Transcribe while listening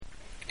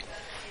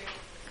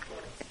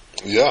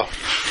Yeah.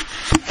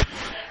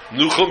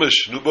 New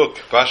Chumash, new book,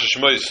 Pasha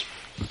Shmois.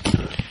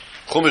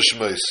 Chumash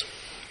Shmois.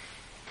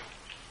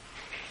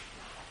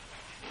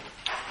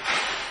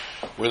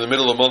 We're in the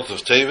middle of the month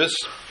of Tevis.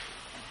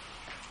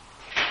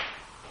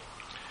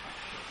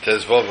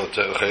 Tezvav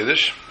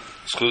Chedesh.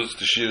 Schuz,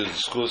 the Shir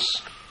is Schuz.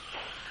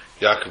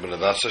 Yaakov ben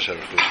Adasa,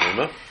 Shavach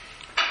Nema.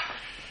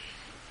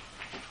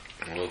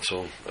 And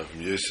also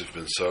Avim Yosef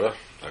ben Sarah,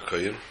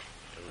 Akayim.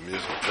 Avim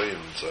Yosef Akayim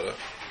ben Sarah.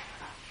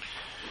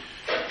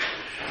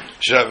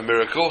 Should have a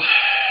miracle.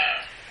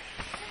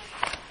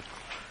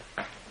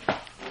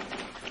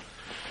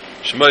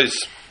 Shmois,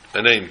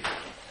 a name.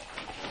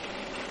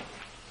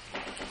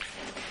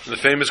 The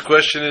famous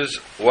question is,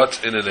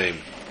 what's in a name?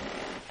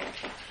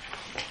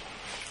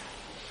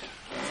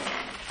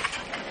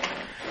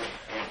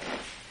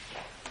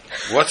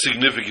 What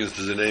significance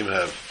does a name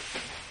have?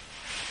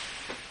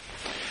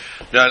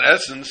 Now, in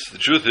essence, the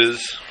truth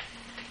is,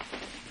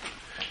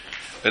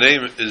 a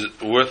name is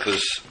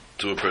worthless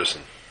to a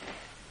person.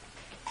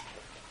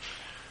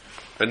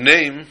 A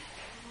name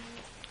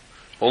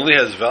only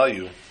has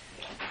value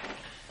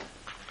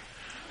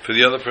for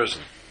the other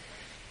person.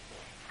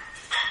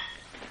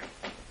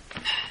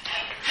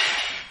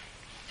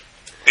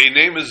 A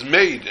name is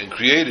made and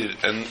created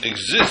and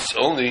exists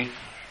only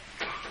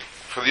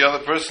for the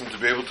other person to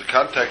be able to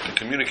contact and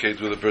communicate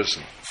with a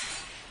person.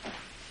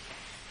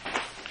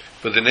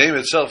 But the name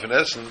itself, in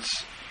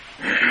essence,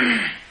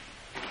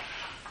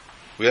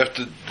 we have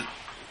to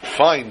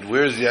find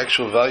where is the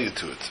actual value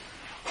to it.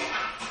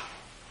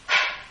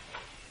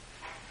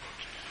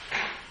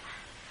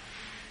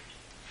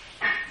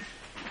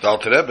 The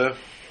Alter Rebbe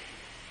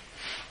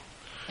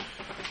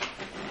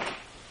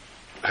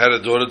had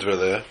a daughter,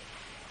 Dverleah,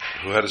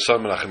 who had a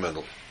son, Menachem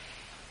Mendel.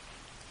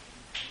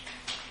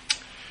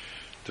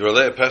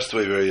 Dverleah passed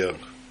away very young.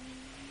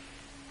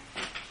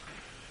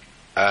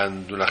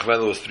 And Menachem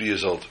Mendel was 3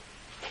 years old.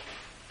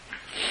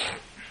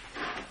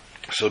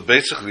 So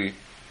basically,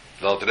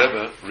 the Alter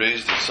Rebbe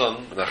raised his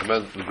son, the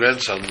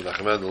grandson,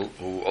 Menachem Mendel,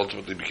 who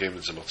ultimately became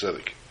the Tzemach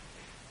Tzedek.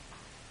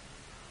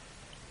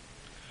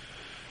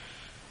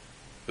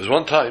 There was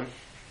one time,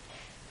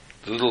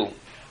 the little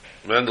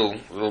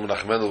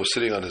Menachem Mendel was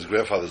sitting on his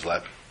grandfather's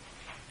lap,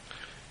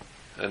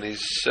 and he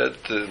said,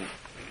 the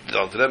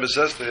Alter Rebbe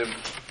says to him,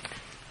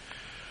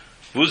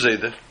 "Wo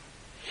Zayde?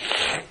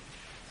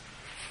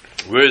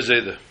 Where is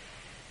Zayde?"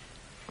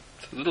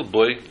 The little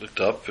boy looked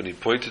up and he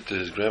pointed to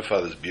his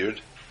grandfather's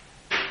beard.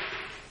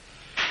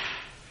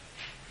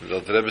 The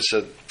Alter Rebbe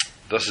said,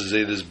 "Das is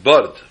Zayde's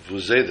bard. Wo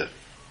Zayde?"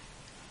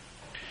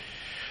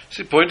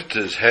 So he pointed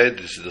to his head.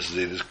 He said, "Das is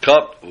Zayde's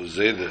cup. Wo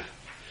Zayde?"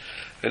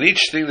 And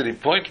each thing that he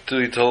pointed to,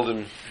 he told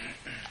him,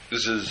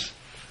 this is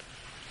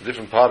a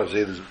different part of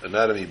Zayde's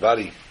anatomy,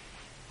 body.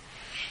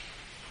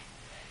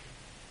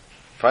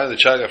 Finally,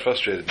 the child got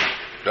frustrated,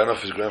 ran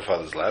off his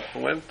grandfather's lap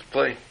and went to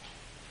play.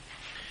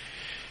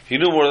 He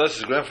knew more or less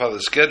his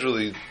grandfather's schedule.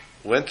 He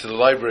went to the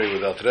library where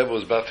the Alter Rebbe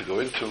was about to go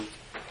into,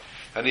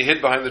 and he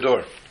hid behind the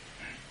door.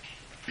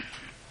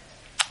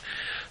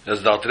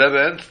 As the Alter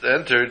Rebbe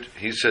entered,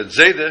 he said,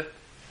 "Zayde."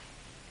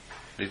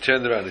 And he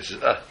turned around. He said,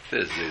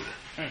 there's Zayde.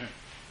 Mm-hmm.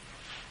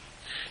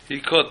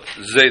 He caught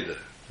Zayde,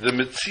 the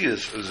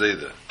Metzias of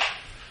Zayde.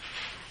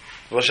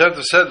 Baal Shem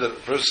Tov said that a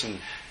person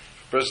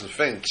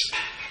faints,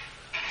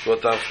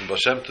 brought down from Baal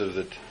Shem Tov,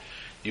 that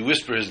you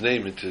whisper his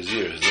name into his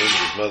ear, his name is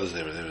his mother's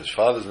name, his name is his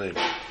father's name,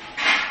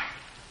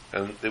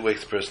 and it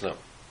wakes the person up.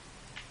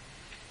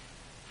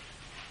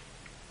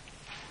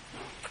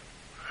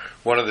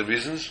 One of the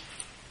reasons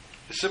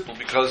is simple,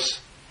 because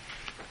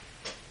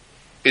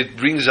it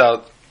brings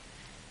out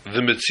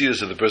the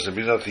metzias of the person, it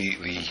brings out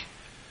the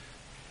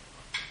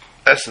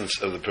essence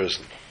of the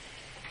person.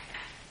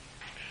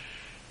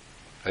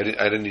 I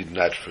didn't need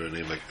Nat for a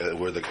name like a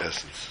word like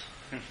essence.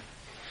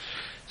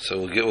 So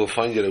we'll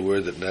find yet a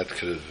word that Nat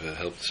could have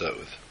helped us out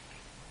with.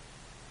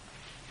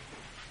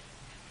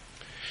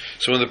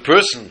 So when the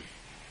person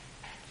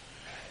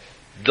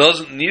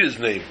doesn't need his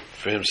name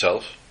for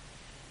himself,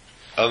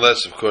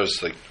 unless, of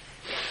course, like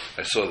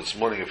I saw this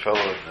morning, a fellow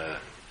in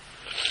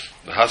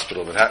the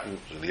hospital in Manhattan,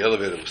 in the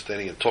elevator, was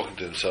standing and talking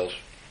to himself,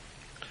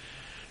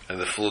 and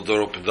the floor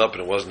door opened up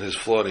and it wasn't his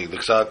floor, and he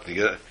looks out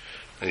and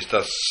he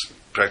starts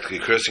practically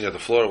cursing at the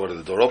floor. What did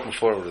the door open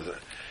for? It was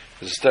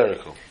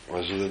hysterical.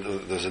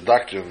 There's a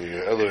doctor in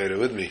the elevator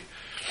with me,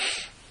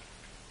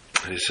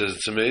 and he says,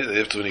 "It's amazing."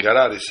 After when he got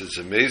out, he says, "It's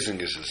amazing."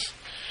 He says,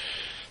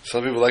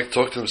 "Some people like to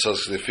talk to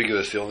themselves because they figure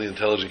that's the only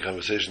intelligent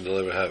conversation they'll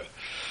ever have."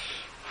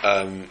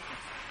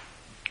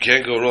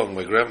 Can't go wrong.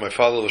 My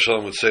father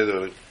Shalom would say that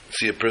when I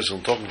see a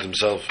person talking to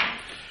himself,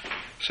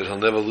 he said he'll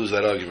never lose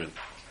that argument.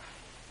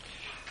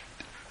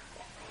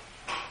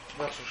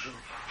 Not so sure.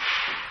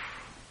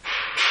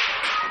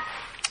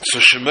 So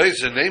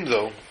Shemai's name,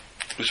 though,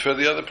 is for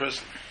the other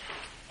person.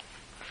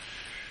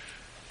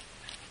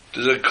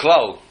 There's a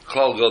klal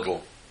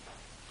gadol,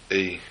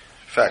 a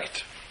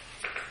fact,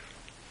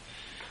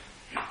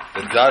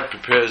 that God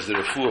prepares the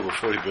refuah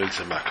before He breaks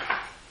a makkah.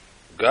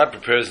 God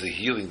prepares the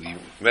healing, the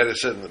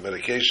medicine, the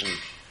medication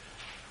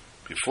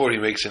before he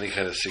makes any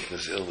kind of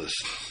sickness, illness.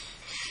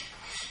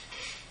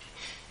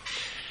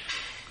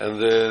 And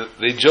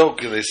they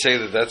joke and they say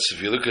that that's,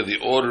 if you look at the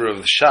order of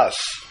the Shas,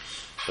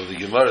 of the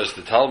Gemaras,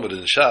 the Talmud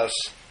in Shas,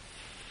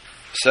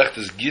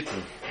 Masechtas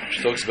Gittin,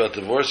 which talks about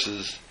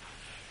divorces,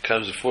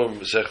 comes before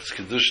Masechtas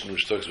Kedushin,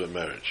 which talks about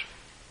marriage.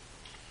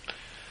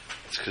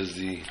 It's because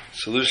the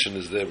solution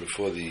is there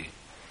before the...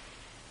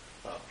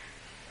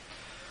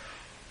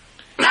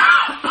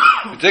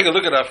 We take a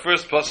look at our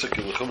first pasuk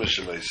in the Chumash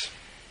Shemais.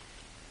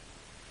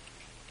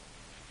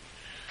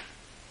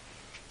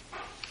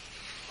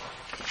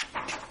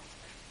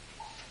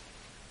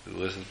 It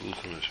wasn't Blue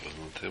Chumash, it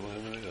wasn't on the table a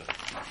minute ago.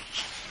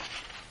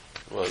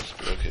 It was,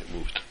 but okay, it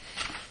moved.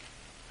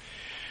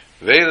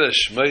 Ve'ela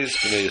Shemais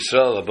b'nei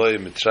Yisrael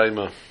habayim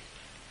Mitzrayma.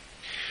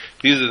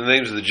 These are the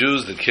names of the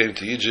Jews that came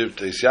to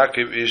Egypt. Eis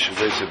Yaakov Ish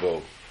v'Eis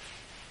Yabo.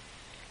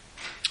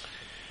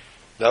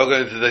 Now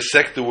we're going to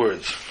dissect the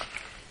words.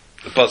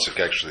 The pasuk,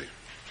 actually.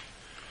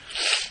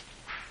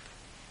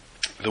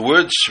 The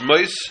word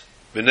Shemais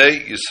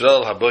b'nei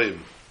Yisrael habayim.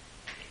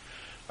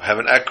 I have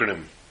an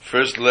acronym.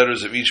 First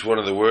letters of each one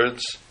of the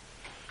words.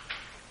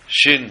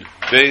 Shin,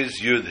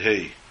 Beis, Yud,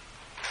 Hey.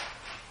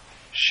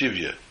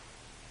 Shivya.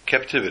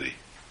 Captivity.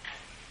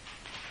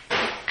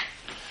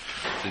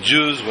 The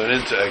Jews went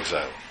into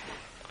exile.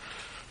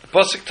 The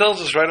pasuk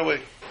tells us right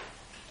away.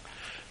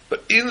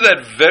 But in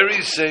that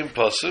very same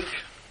pasuk,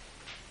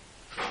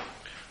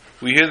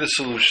 we hear the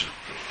solution.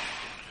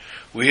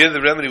 We hear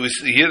the remedy. We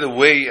hear the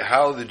way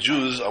how the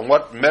Jews, on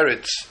what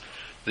merits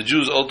the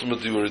Jews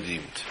ultimately were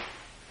redeemed.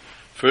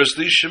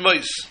 Firstly,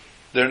 Shemais,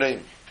 their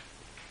name.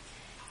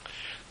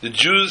 The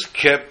Jews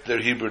kept their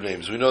Hebrew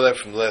names. We know that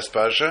from the last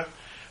parasha.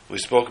 We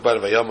spoke about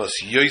Vayamas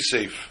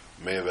Yosef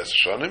Me'av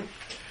Eshanim.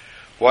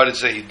 Why did it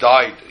say he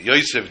died?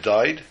 Yosef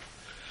died.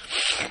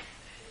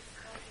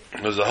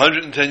 It was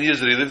 110 years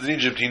that he lived in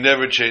Egypt. He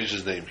never changed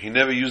his name. He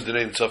never used the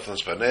name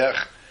Tzafnas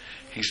Paneach.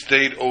 He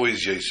stayed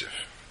always Yosef.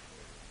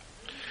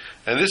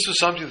 And this was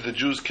something that the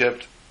Jews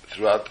kept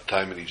throughout the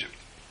time in Egypt.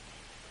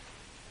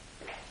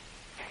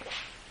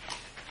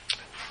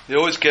 They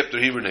always kept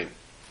their Hebrew name.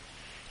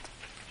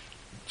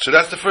 So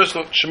that's the first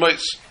one,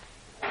 Shemais.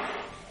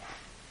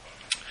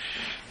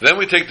 Then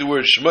we take the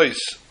word Shemais,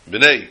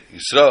 B'nei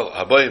Yisrael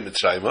Habayim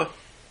Mitzrayma,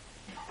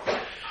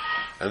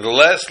 and the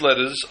last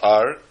letters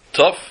are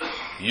Tov,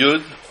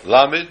 Yud,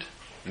 Lamed,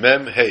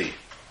 Mem, Hey,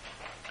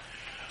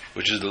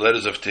 which is the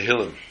letters of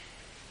Tehillim.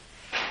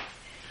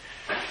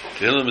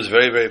 Tehillim is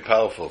very, very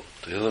powerful.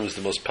 Tehillim is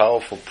the most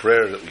powerful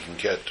prayer that we can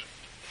get.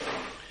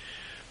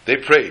 They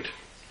prayed.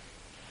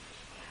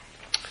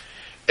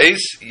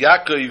 Eis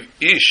Yaakov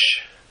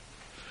Ish.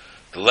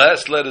 The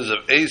last letters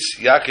of Eis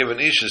Yaakov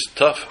and Ish is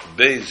Tov,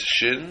 Beis,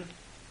 Shin,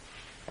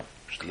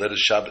 which is the letter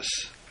Shabbos.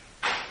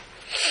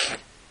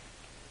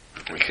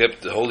 We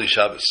kept the holy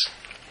Shabbos.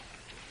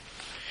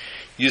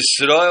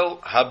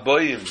 Yisrael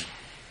Habayim.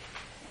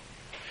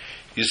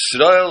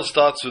 Yisrael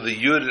starts with a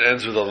Yud and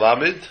ends with a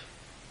Lamed.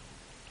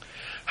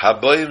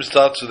 Habayim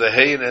starts with a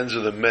Hey and ends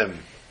with a Mem.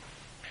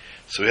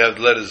 So we have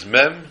the letters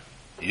Mem,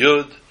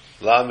 Yud,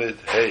 Lamed,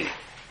 Hey.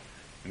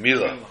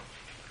 Mila.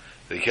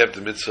 They kept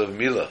the mitzvah of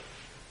Mila.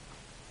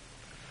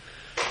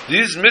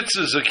 These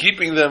mitzvahs are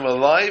keeping them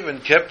alive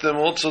and kept them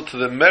also to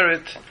the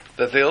merit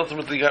that they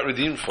ultimately got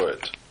redeemed for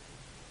it.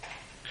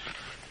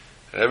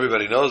 And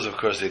everybody knows, of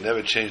course, they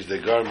never changed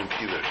their garment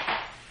either.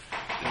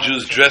 The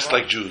Jews dressed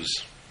like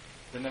Jews.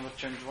 They never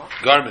changed what?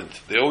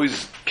 Garment. They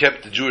always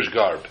kept the Jewish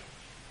garb.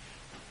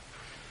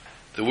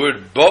 The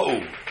word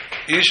Ba'u,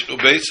 Ish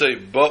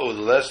Ubeisai Ba'u,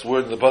 the last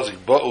word in the pasuk,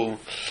 Ba'u,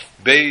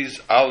 Beis,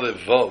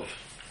 Aleph, Vav.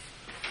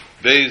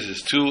 Beis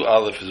is 2,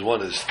 Aleph is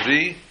 1, is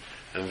 3,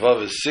 and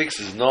Vav is 6,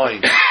 is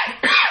 9.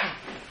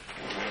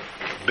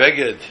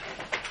 Beged,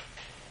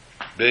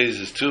 Beis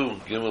is 2,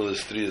 Gimel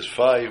is 3, is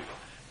 5,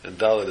 and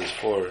Dalet is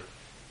 4,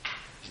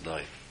 is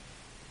 9.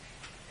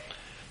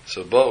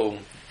 So Ba'u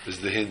is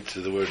the hint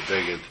to the word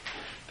Beged,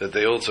 that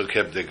they also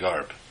kept their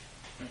garb.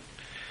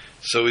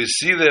 So we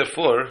see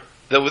therefore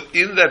that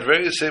within that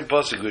very same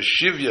pasuk where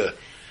Shivya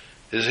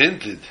is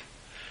hinted,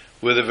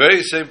 where the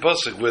very same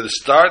pasuk where it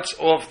starts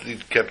off the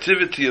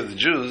captivity of the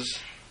Jews,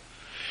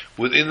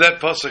 within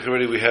that pasuk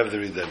already we have the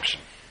redemption.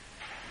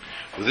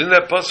 Within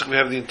that pasuk we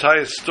have the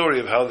entire story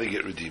of how they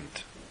get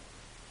redeemed.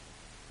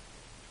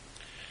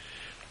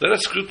 Let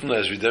us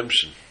scrutinize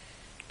redemption.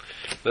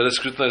 Let us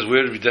scrutinize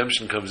where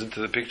redemption comes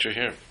into the picture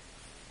here.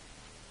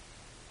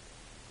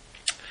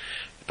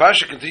 The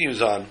Parsha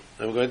continues on,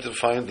 and we're going to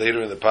find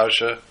later in the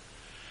Parsha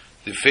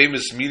the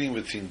famous meeting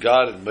between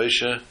God and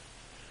Moshe.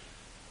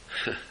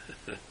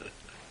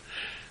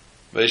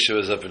 Moshe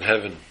was up in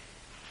heaven,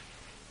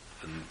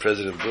 and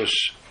President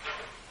Bush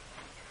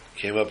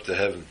came up to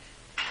heaven.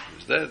 He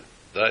was dead,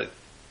 died.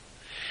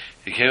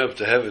 He came up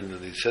to heaven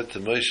and he said to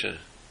Moshe,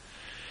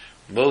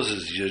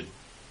 Moses, you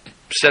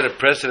set a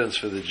precedence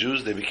for the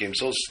Jews. They became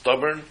so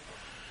stubborn,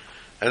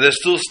 and they're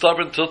still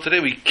stubborn till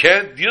today. We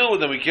can't deal with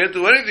them. We can't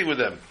do anything with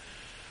them.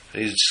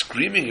 And he's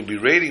screaming and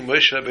berating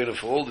Moshe Rabbeinu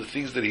for all the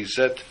things that he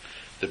said,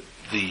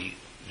 the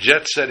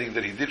jet setting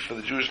that he did for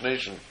the Jewish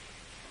nation.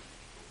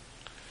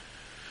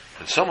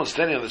 And someone's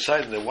standing on the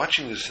side and they're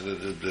watching this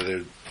and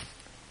they're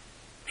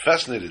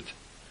fascinated.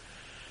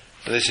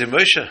 And they say,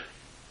 Moshe,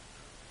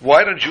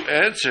 why don't you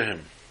answer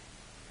him?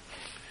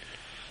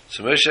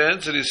 So Moshe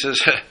answered, he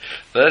says,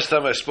 last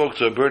time I spoke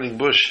to a burning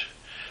bush,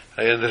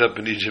 I ended up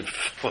in Egypt.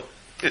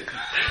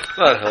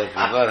 Not helping,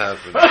 not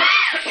happening.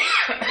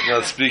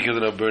 Not speaking to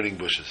no burning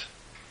bushes. Is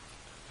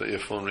that your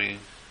phone ringing?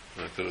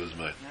 I thought it was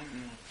mine.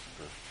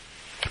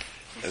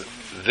 And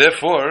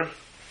therefore,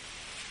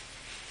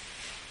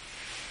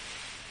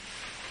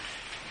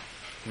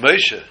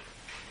 Moshe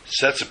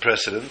sets a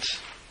precedence.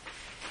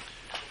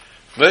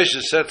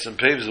 Moshe sets and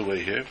paves the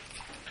way here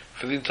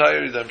for the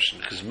entire redemption.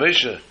 Because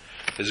Moshe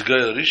is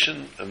Goyal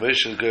Rishon and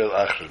Moshe is Goyal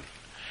Achron.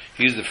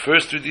 He's the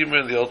first Redeemer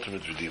and the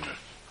ultimate Redeemer.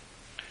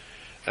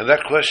 And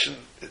that question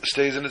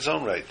stays in its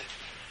own right.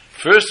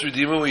 First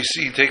Redeemer, we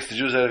see, he takes the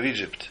Jews out of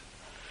Egypt.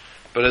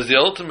 But as the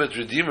ultimate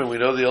Redeemer, we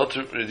know the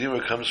ultimate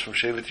Redeemer comes from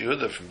Shevet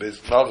Yehuda, from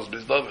Malchus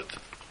Beis David.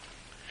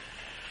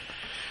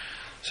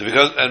 So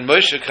and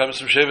Moshe comes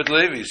from Shevet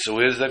Levi. So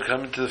where does that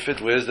come into the fit?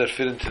 Where does that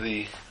fit into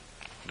the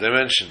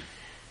dimension?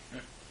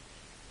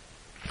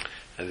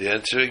 And the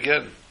answer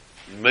again,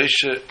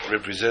 Moshe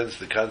represents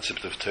the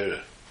concept of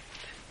Torah.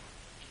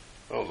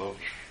 Oh, Lord.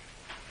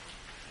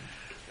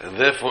 And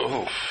therefore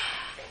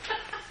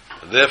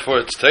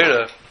it's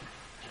Torah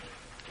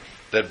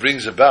that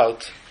brings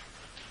about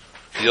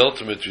the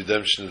ultimate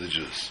redemption of the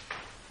Jews.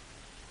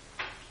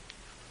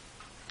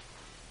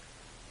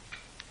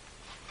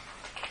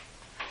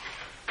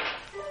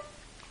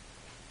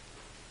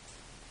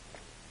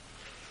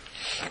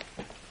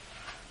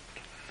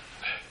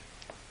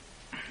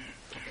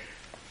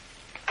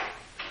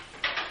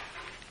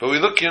 But we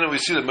look in and we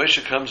see that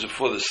Moshe comes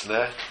before the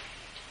sneh,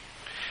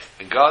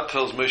 and God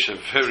tells Moshe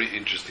very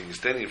interesting. He's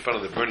standing in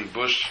front of the burning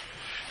bush,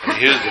 and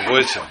he hears the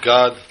voice of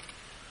God.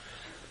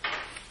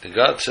 And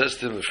God says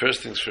to him, the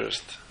first things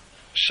first,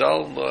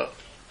 Shal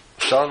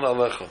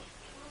na'alecha,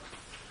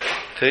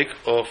 take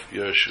off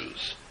your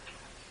shoes.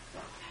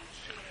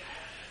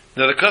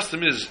 Now the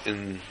custom is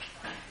in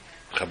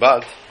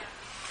Chabad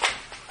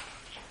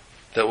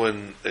that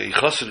when a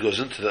chassid goes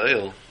into the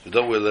Eil, we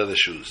don't wear leather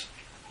shoes.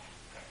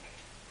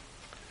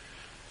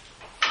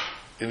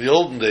 In the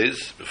olden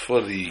days,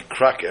 before the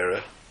crack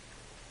era,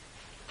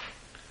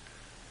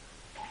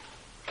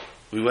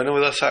 we went in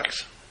with our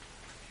socks.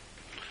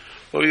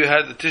 Or you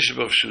had the Tisha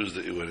B'Av shoes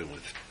that you went in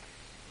with.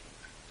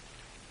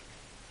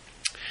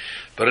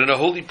 But in a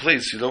holy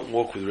place, you don't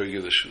walk with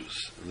regular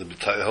shoes. In the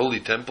holy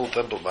Temple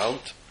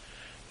Mount,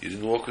 you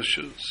didn't walk with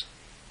shoes.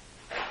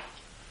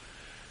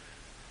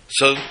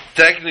 So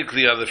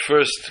technically, on the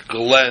first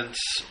glance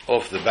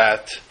off the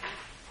bat,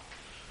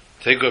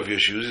 take off your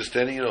shoes. You're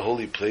standing in a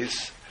holy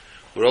place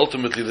where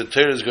ultimately the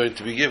Torah is going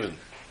to be given.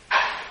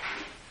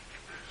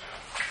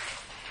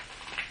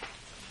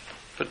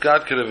 But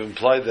God could have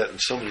implied that in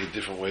so many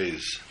different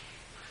ways.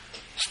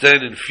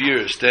 Stand in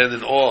fear, stand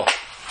in awe.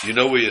 You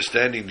know where you're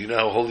standing, do you know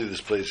how holy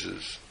this place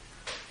is?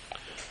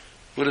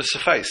 Would have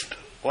sufficed.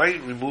 Why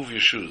remove your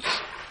shoes?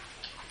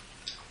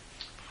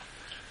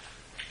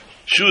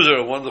 Shoes are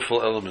a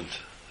wonderful element.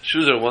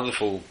 Shoes are a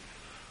wonderful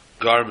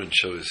garment,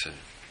 shall we say.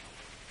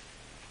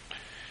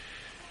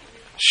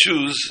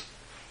 Shoes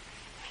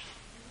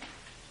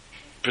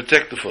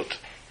protect the foot.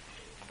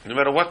 No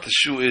matter what the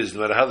shoe is,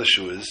 no matter how the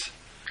shoe is,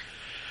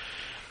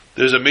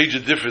 there's a major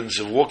difference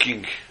of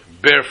walking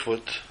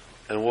barefoot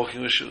and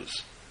walking with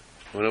shoes.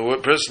 When a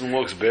person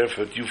walks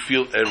barefoot, you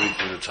feel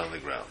everything that's on the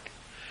ground.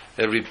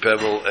 Every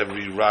pebble,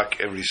 every rock,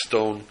 every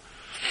stone.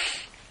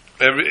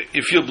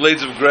 You feel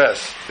blades of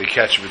grass, they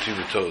catch you between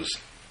the toes.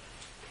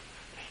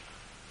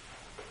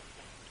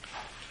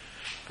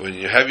 When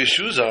you have your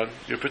shoes on,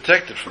 you're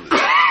protected from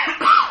this.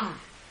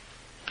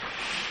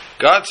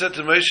 God said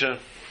to Moshe,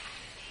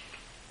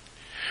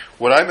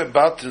 what I'm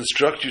about to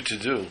instruct you to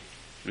do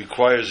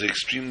requires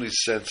extremely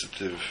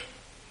sensitive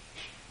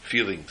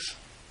feelings,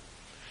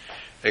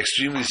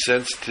 extremely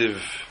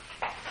sensitive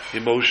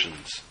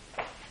emotions.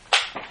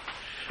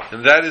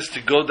 And that is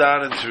to go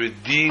down and to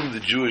redeem the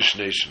Jewish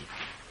nation,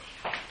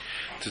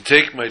 to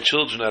take my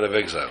children out of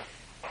exile.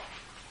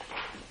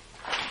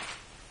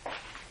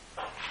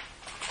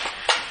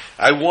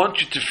 I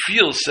want you to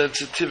feel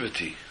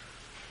sensitivity.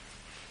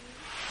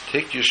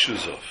 Take your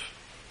shoes off.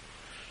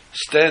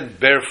 Stand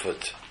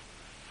barefoot.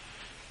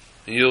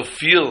 And you'll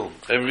feel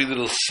every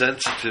little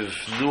sensitive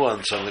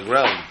nuance on the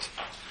ground.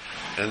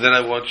 And then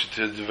I want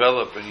you to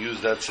develop and use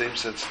that same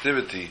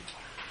sensitivity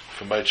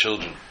for my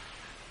children.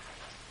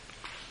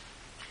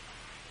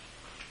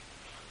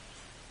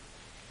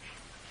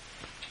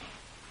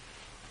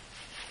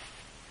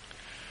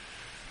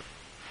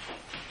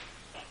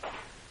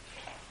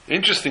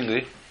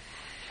 Interestingly,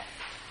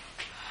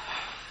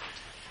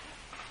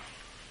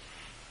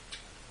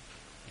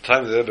 the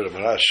time of the Rebbe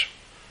Marash,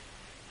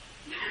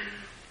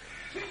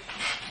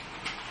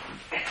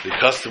 the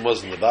custom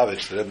was in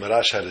Lubavitch, the Rebbe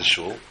Marash had his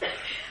shul,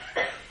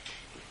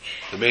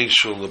 the main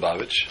shul in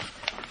Lubavitch,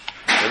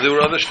 and there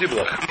were other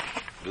shtiblach,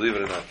 believe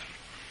it or not.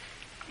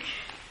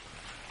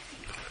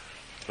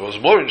 What was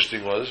more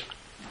interesting was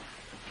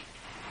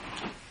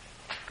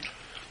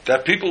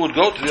that people would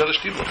go to the other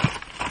shtibel.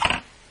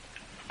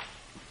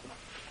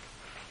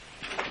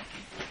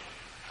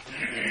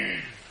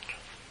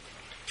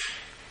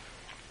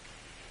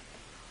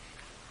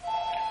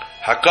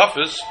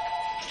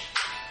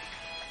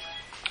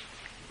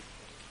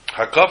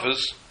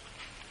 Hakafas,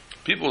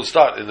 people would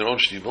start in their own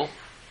shtibel,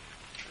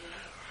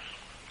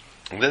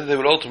 and then they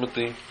would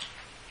ultimately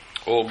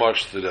all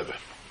march to the Rebbe.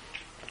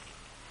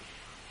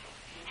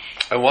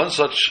 And one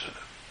such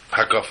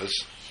hakafas,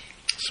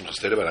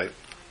 Simchas Torah by night,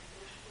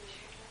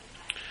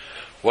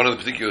 one of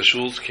the particular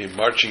shuls came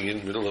marching in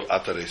the middle of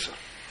Ataresa.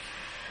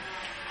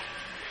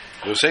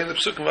 They were saying the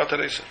Pesukim of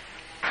Ataresa.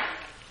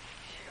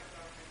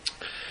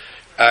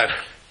 And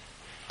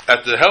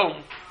at the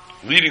helm,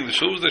 leading the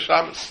shul was the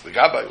Shamas, the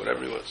Gabbai,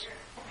 whatever he was.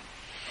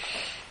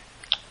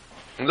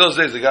 In those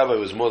days, the Gabbai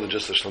was more than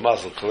just a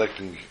Shlamazel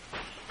collecting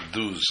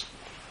dues.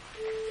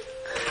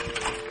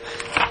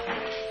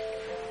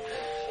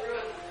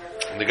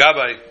 And the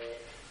Gabbai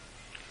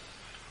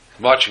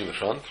marching in the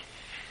front,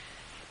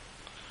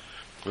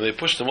 and they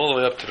pushed him all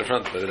the way up to the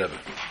front by the Rebbe.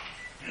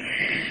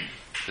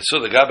 They saw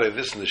the Gabbai of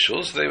this in the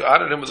shul, so they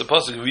honored him with the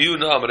pasuk, "V'yu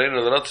na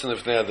amareinu l'ratzon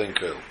lifnei adon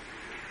kol."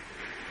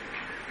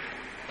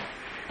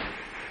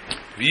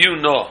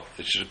 V'yu na,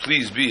 it should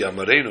please be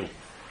amareinu,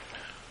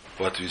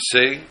 what we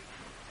say,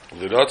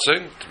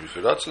 l'ratzon, to be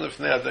for ratzon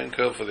lifnei adon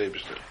kol, for the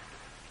Eibishter.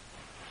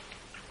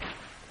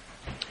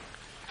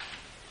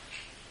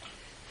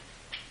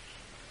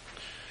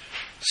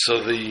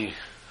 So the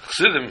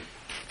Chassidim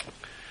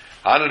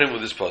honored him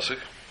with this pasuk,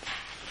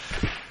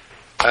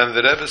 and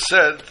the Rebbe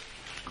said,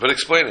 but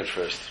explain it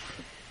first.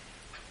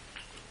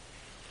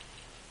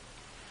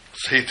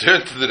 So he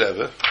turned to the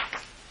Rebbe.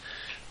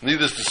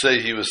 Needless to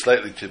say, he was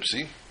slightly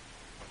tipsy.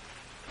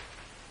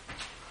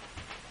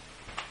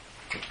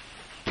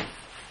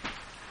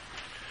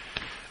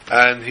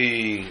 And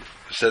he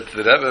said to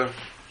the Rebbe,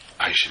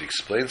 I should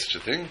explain such a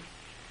thing?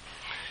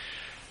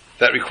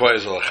 That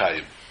requires a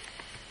l'chaim.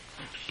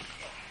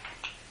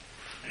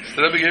 So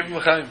the Rebbe gave him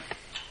l'chaim.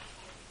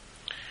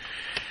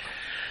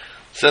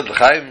 Said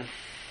l'chaim.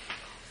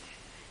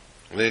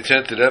 And then he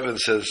turned to the Rebbe and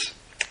says,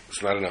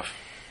 it's not enough.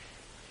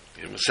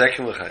 Give him a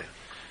second l'chaim.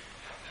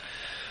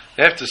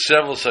 After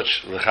several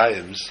such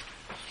l'chaims,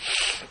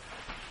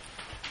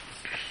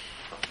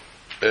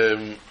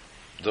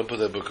 don't put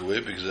that book away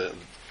because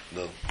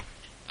no,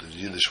 the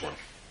Yiddish one,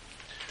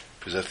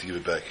 because I have to give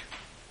it back.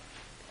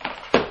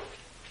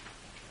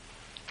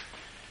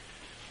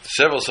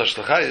 Several such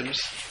l'chaims,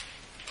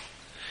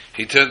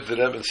 he turned to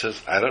the Rebbe and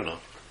says, I don't know.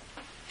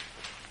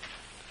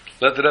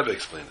 Let the Rebbe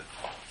explain it.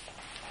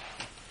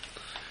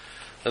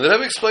 And the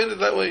Rebbe explained it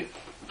that way.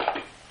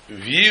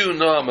 V'yu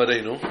no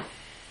amareinu.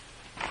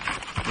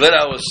 Let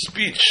our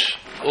speech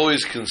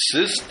always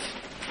consist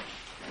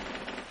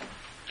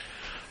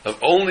of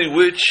only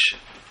which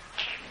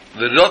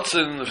the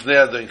rotzen of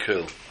ne'adon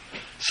kol,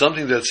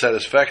 something that's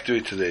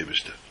satisfactory to the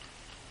Eibishter.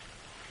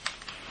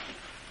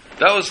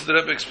 That was what the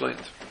Rebbe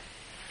explained.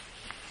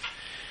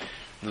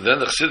 And then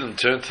the Chassidim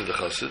turned to the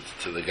Chassid,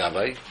 to the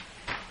Gabbai,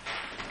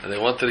 and they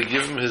wanted to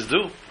give him his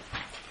due.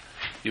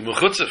 You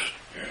mechutzef.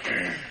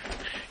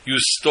 You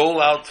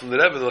stole out from the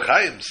Rebbe the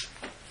Chaims.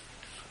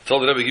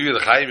 Told the Rebbe, give you the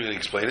Chaim, you're going to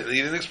explain it. And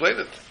he didn't explain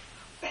it.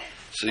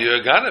 So you're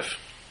a Ganef.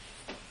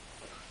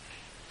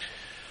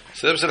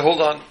 So the Rebbe said,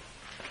 hold on.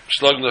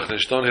 Shlag noch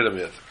nicht, don't hit him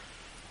yet.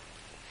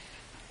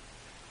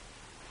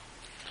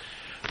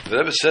 The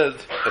Rebbe said,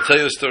 I'll tell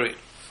you a story.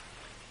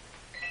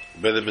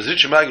 By the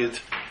Mezritch Magid,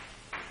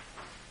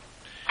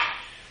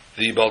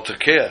 the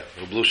Baltakea,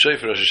 who blew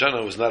Shofar Rosh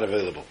Hashanah, was not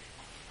available.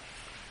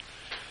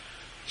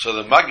 So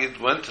the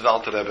Magid went to the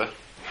Alter Rebbe,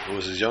 who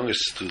was his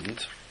youngest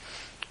student,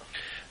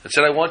 and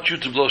said, I want you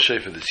to blow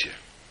Shofar this year.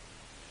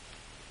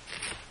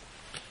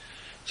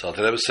 So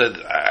Alter Rebbe said,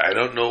 I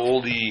don't know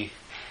all the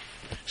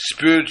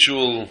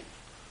spiritual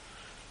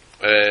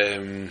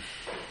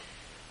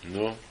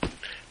no,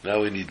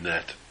 now we need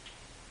that.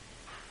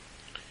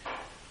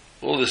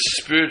 All the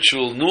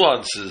spiritual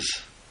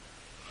nuances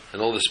and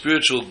all the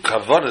spiritual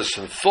kavanas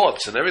and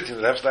thoughts and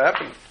everything that has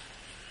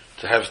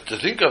to happen to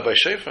think of by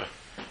Shofar.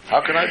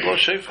 How can I blow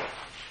Shofar?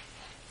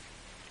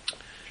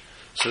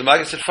 So the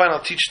Maggid said, fine,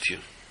 I'll teach it to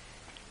you.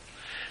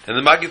 And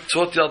the Maggid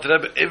taught the Alter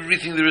Rebbe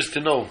everything there is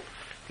to know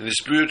in the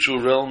spiritual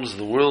realms,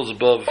 the worlds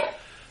above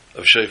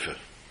of Shofar.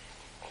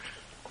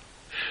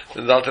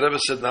 And the Alter Rebbe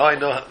said, now I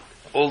know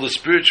all the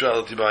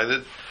spirituality behind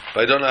it,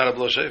 but I don't know how to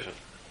blow Shofar.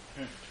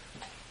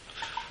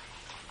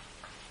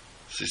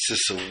 So he says,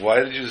 so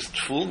why did you just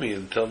fool me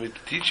and tell me to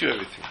teach you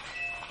everything?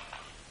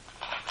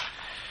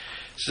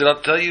 He said,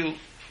 I'll tell you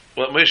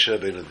what Moshe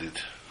Rabbeinu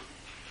did.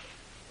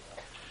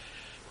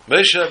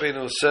 Moshe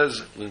Rabbeinu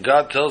says, when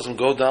God tells him,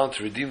 go down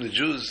to redeem the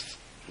Jews,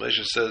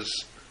 Moshe says,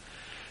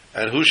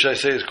 and who should I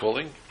say is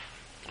calling?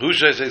 Who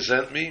should I say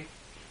sent me?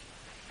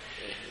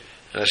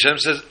 And Hashem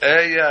says,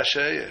 Eya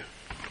Asheya.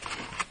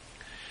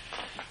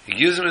 He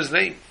gives him his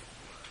name.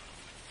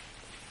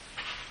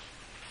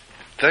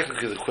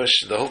 Technically, the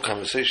question, the whole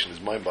conversation is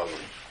mind-boggling.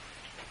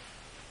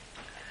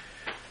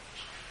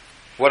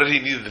 What did he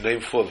need the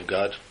name for of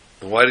God?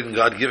 And why didn't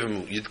God give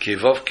him Yud Kei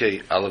Vav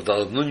Kei Aleph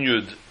Daled Nun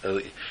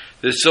Yud?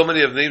 There's so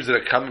many of names that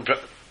are common.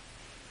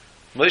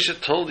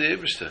 Moshe told the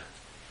Eibishter,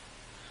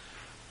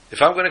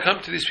 if I'm going to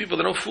come to these people,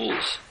 they're no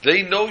fools.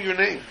 They know your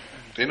name.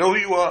 They know who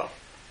you are.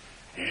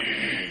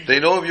 They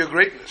know of your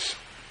greatness.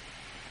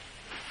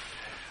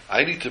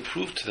 I need to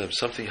prove to them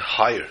something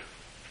higher.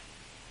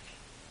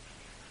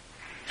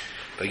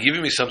 By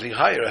giving me something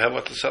higher, I have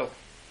what to sell.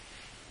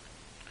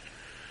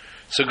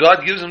 So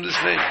God gives him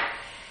this name.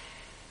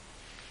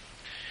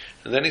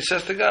 And then he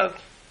says to God,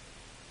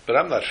 but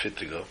I'm not fit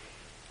to go.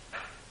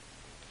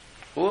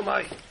 Who am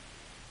I?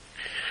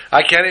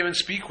 I can't even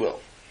speak well.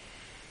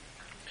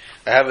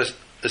 I have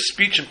a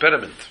speech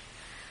impediment.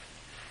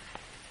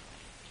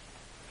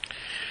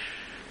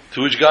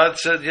 To which God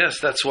said, yes,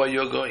 that's why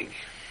you're going.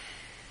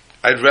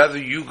 I'd rather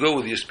you go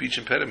with your speech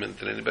impediment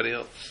than anybody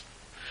else.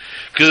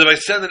 Because if I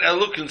send an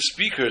eloquent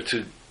speaker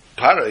to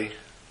Parai,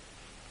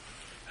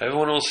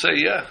 everyone will say,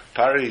 yeah,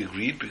 Parai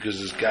agreed because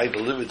this guy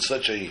delivered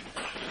such a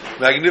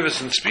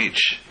magnificent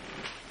speech.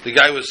 The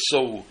guy was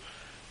so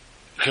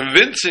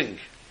convincing.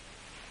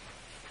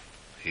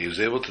 He was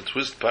able to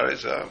twist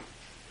Parai's arm.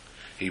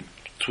 He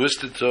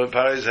twisted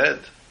Parai's head.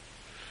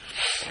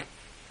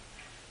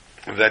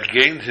 That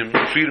gained him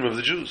the freedom of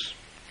the Jews.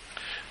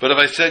 But if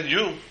I send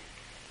you,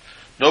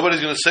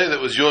 nobody's going to say that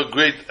it was your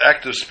great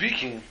act of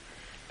speaking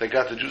that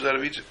got the Jews out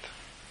of Egypt.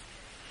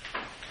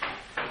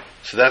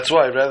 So that's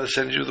why I'd rather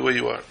send you the way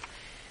you are.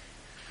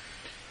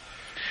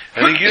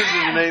 And he gives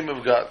you the name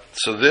of God.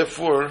 So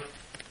therefore,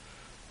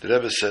 the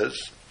Rebbe says,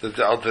 that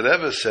the Alter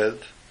Rebbe said,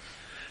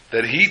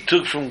 that he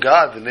took from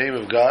God the name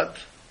of God,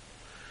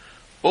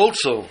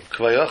 also,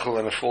 Kvayachal,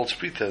 and a false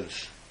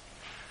pretense.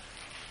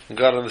 And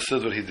God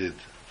understood what he did.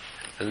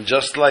 And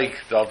just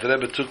like the Alter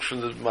Rebbe took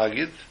from the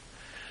Magid,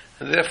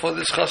 and therefore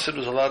this Chassid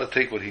was allowed to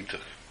take what he took.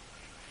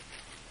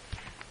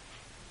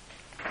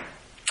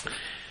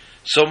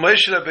 So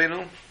Moshe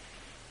Rabbeinu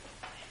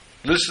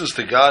listens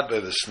to God by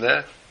the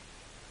snare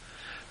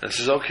and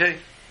says, okay,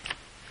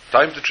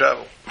 time to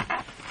travel.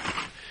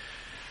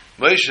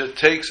 Moshe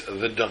takes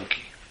the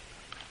donkey.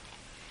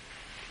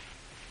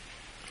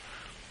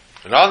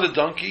 And on the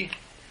donkey,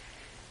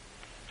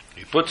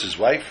 he puts his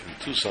wife and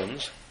 2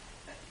 sons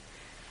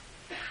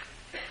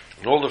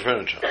and all the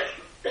furniture.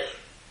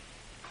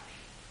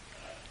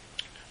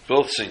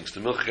 Both things,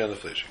 the milk and the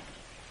flesh.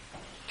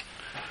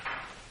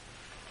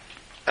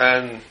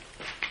 And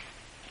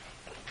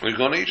we're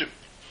going to Egypt.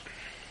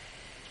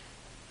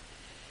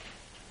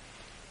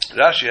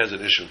 Rashi has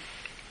an issue.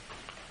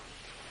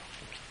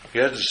 He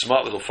has a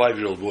smart little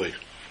 5-year-old boy.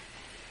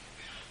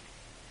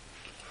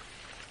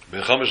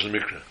 Ben Chamish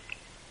al-Mikra.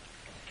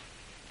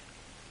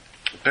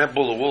 Can't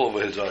pull the wool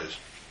over his eyes.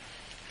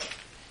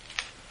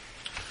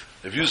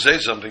 If you say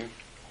something, it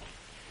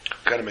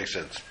kind of makes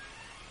sense.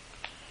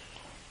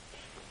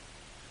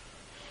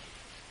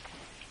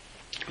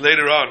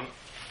 Later on,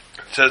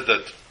 it says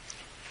that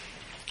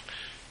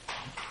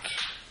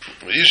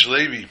Ish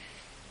Levi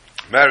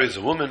marries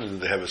a woman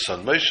and they have a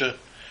son Moshe,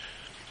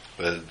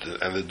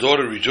 and the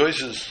daughter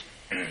rejoices.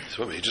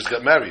 So he just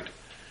got married.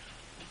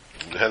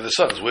 They have the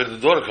sons. Where did the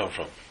daughter come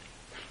from?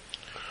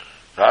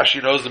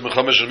 Rashi knows that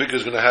Mechamesh Mikra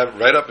is going to have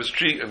right up his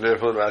tree, and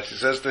therefore Rashi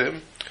says to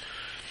him,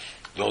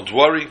 don't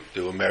worry,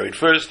 they were married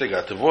first, they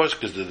got divorced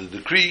because of the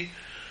decree,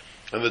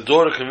 and the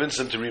daughter convinced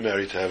them to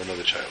remarry to have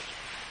another child.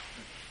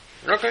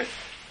 Okay.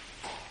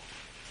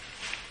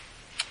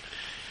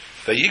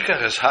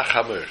 Vayikach es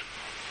hachamer.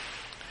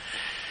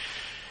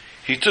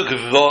 He took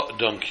the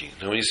donkey.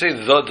 Now when you say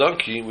the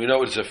donkey, we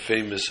know it's a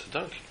famous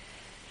donkey.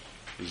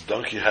 This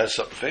donkey has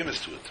something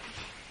famous to it.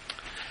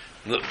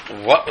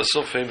 What was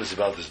so famous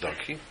about this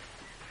donkey?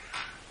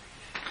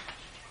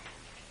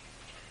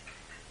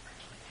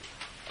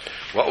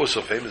 What was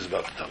so famous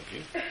about the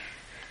donkey?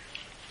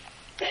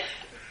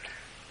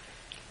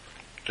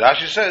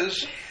 Rashi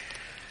says,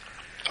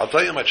 I'll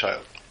tell you, my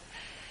child.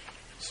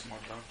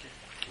 Smart donkey.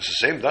 It's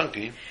the same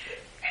donkey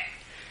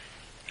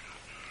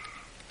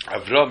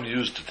Avram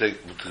used to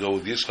go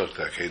with Yitzchak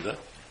to Akedah,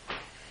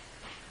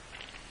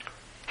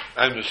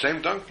 and the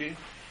same donkey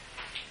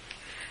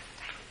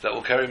that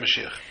will carry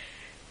Mashiach.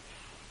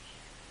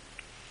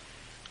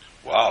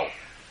 Wow.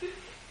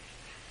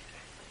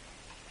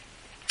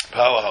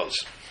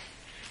 Powerhouse.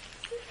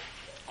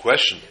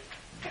 Question.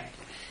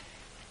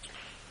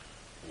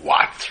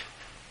 What?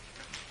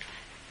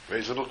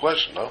 Very simple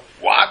question, no?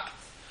 What?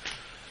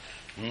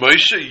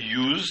 Moshe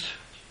used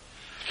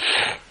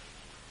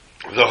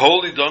the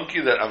holy donkey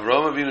that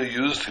Avraham Avinu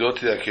used to go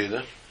to the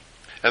Akedah,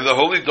 and the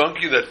holy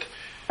donkey that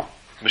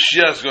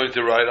Mashiach is going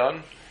to ride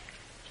on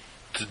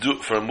to do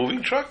it for a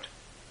moving truck?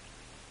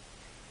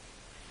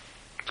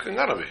 What's going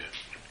on over here?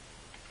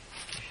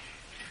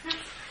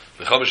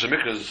 The Chamish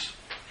Mikra is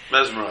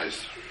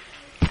mesmerized.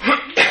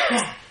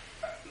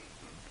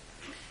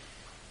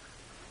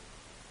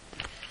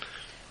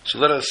 So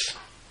let us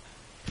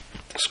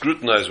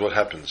scrutinize what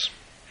happens.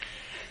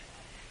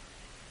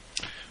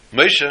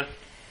 Moshe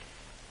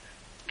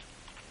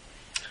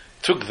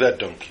took that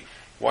donkey.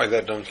 Why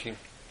that donkey?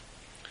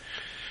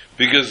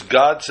 Because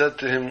God said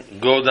to him,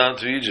 go down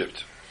to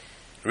Egypt,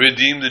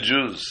 redeem the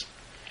Jews.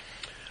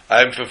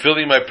 I am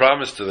fulfilling my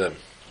promise to them.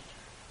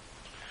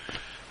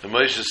 And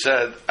Moshe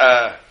said,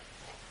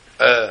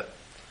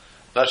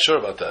 not sure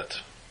about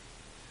that.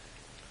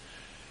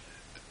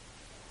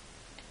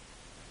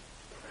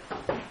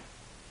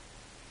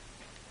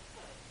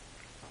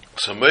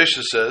 So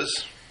Moshe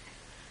says,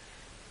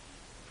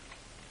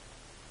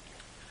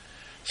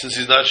 since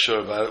he's not sure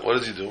about it, what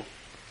does he do?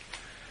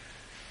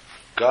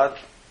 God,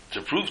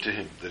 to prove to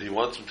him that he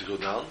wants him to go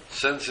down,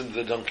 sends him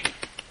the donkey.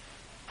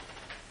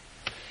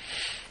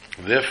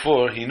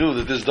 Therefore, he knew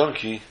that this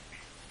donkey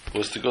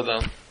was to go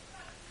down.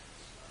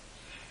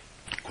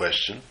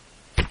 Question.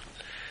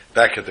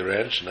 Back at the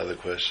ranch, another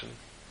question.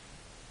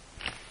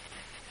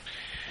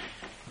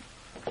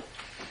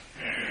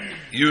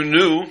 You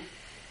knew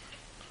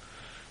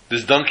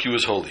this donkey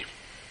was holy.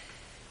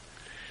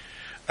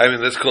 I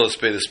mean, let's call a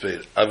spade a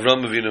spade.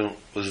 Avram Avinu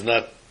was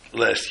not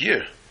last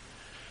year.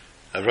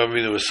 Avram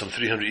Avinu was some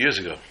 300 years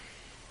ago.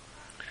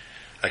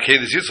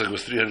 Akedah Yitzchak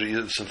was 300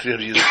 years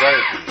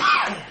prior to this.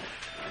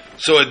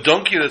 So a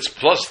donkey that's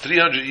plus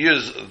 300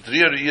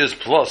 years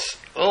plus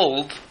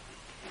old,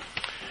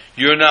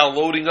 you're now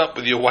loading up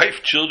with your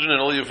wife, children,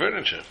 and all your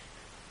furniture.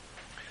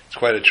 It's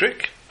quite a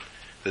trick.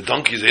 The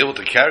donkey is able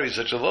to carry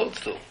such a load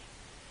still.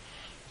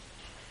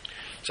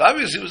 So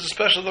obviously it was a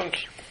special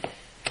donkey.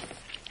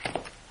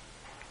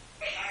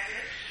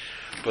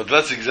 But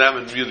let's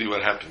examine really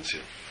what happens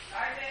here.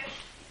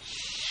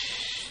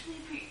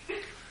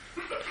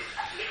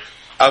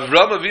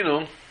 Avram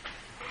Avinu,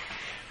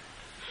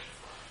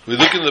 we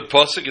look in the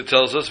Pasuk, it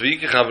tells us,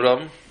 V'yikach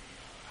Avram.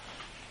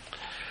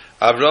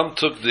 Avram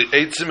took the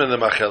eitzim and the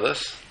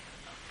macheles,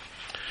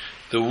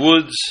 the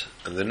woods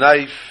and the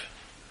knife,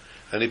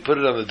 and he put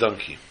it on the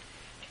donkey.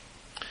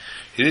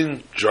 He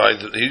didn't ride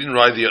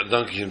the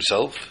donkey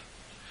himself.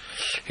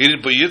 He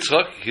didn't put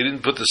Yitzchak. He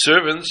didn't put the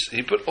servants.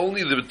 He put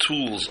only the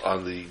tools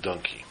on the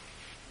donkey.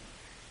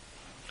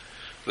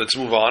 Let's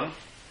move on.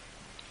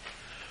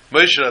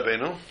 Moshe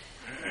Rabbeinu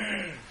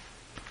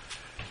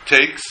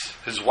takes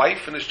his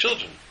wife and his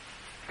children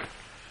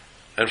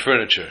and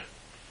furniture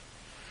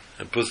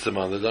and puts them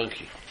on the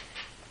donkey.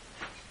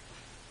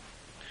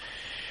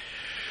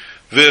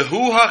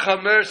 Vehu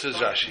hachamer, says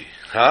Rashi.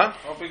 Huh?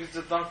 How big is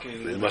the donkey?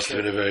 It must have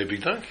been a very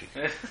big donkey.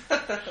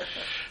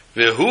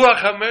 Vehu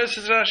hachamer,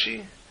 says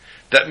Rashi,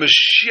 that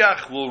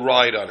Mashiach will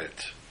ride on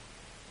it.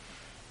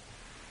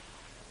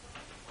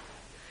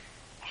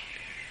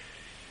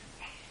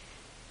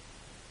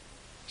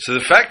 So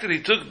the fact that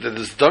that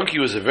this donkey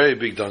was a very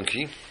big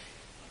donkey,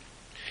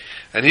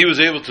 and he was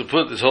able to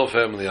put his whole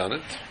family on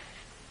it,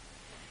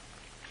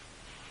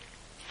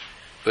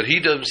 but he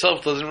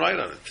himself doesn't ride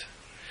on it.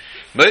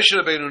 Moshe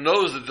Rabbeinu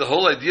knows that the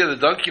whole idea of the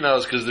donkey now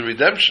is because of the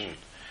redemption,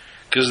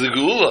 because of the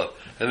Geula,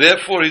 and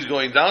therefore he's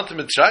going down to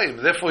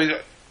Mitzrayim.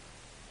 Therefore,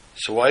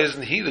 so why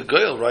isn't he the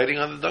Goyal riding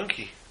on the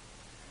donkey?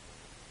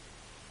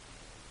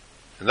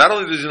 And not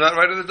only does he not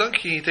ride on the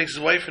donkey, he takes his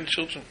wife and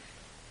children.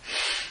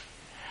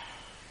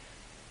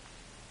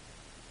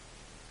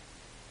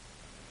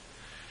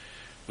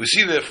 We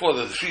see therefore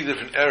the three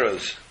different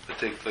eras that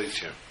take place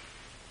here.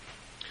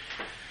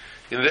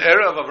 In the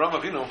era of Avraham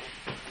Avinu,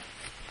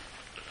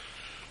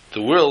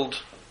 the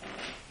world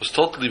was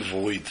totally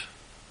void.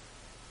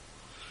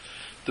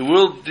 The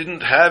world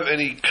didn't have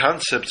any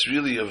concepts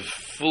really of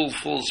full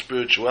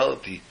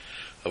spirituality,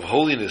 of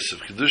holiness,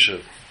 of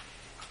Kedusha.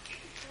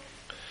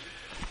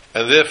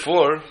 And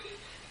therefore,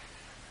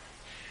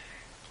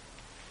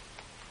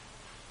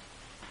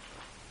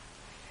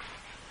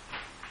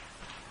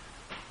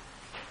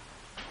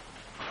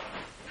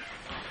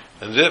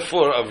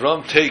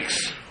 Avram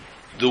takes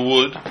the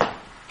wood,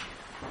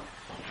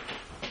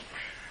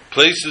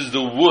 places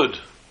the wood,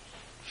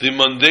 the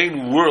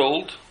mundane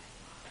world,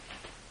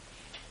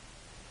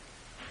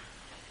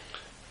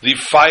 the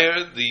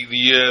fire,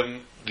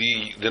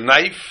 the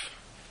knife,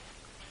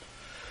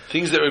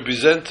 things that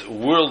represent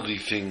worldly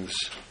things,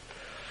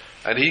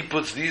 and he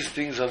puts these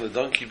things on the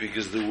donkey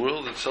because the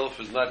world itself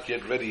is not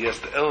yet ready. He has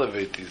to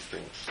elevate these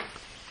things.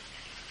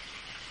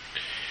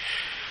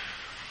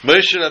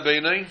 Moshe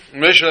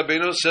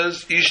Rabbeinu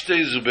says,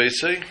 Ishtei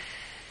Zubeisei.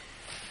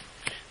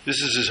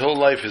 This is his whole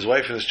life, his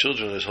wife and his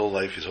children, his whole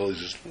life, his whole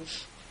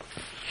existence.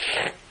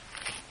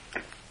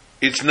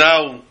 It's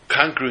now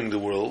conquering the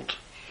world.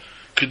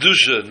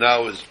 Kedusha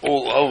now is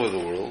all over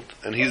the world,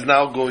 and he's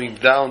now going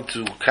down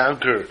to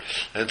conquer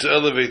and to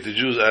elevate the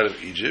Jews out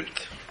of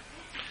Egypt.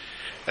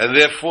 And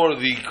therefore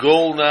the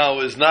goal now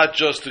is not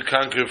just to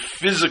conquer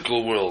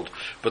physical world,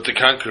 but to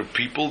conquer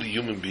people, the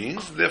human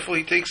beings. Therefore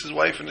he takes his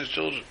wife and his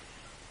children.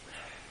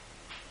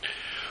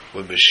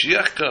 When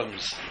Mashiach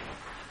comes,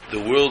 the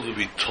world will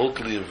be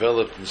totally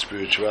enveloped in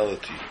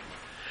spirituality.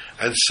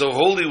 And so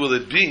holy will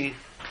it be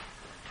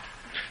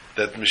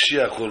that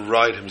Mashiach will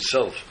ride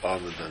himself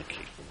on the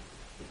donkey.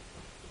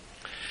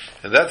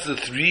 And that's the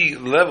three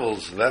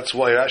levels. And that's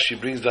why Rashi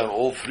brings down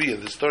all three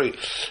in this story.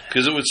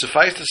 Because it would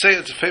suffice to say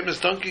it's a famous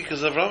donkey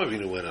because Avraham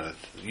Avinu went on it,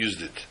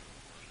 used it.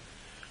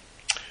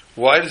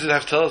 Why does it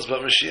have to tell us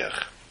about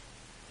Mashiach?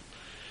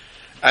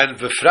 And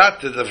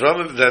Vefrat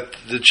that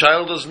the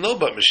child doesn't know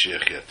about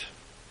Mashiach yet.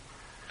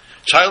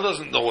 Child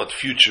doesn't know what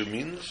future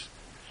means.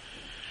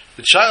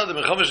 The child, the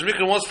Mechamesh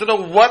Mikra, wants to know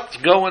what's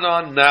going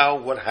on now,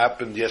 what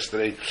happened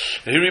yesterday.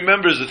 And he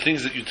remembers the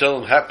things that you tell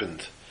him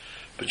happened.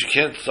 But you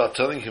can't start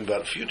telling him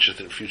about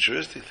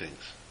futuristic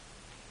things.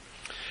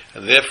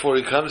 And therefore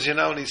he comes here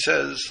now and he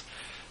says,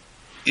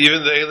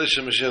 even the Eilish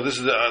and Mashiach, this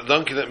is the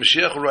donkey that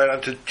Mashiach will ride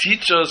on to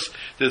teach us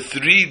the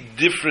three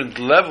different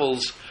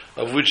levels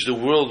of which the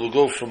world will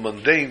go from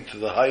mundane to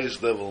the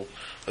highest level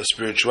of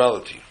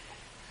spirituality.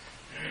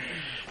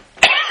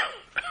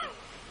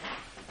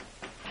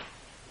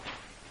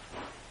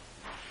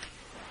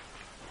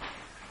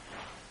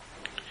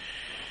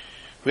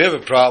 We have a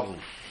problem.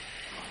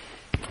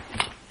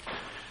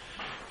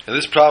 And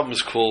this problem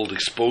is called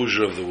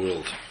exposure of the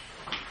world.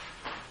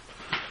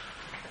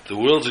 The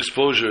world's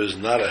exposure is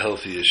not a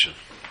healthy issue.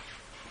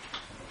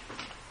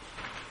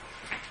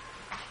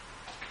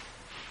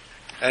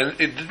 And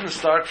it didn't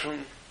start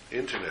from the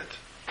internet.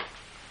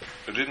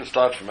 It didn't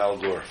start from Al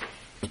Gore.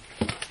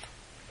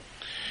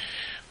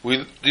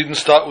 We didn't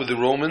start with the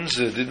Romans,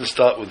 and it didn't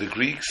start with the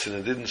Greeks, and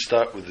it didn't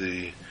start with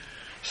the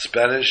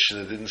Spanish,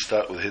 and it didn't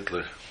start with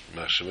Hitler.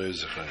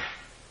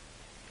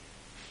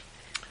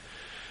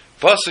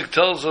 Pasuk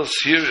tells us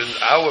here in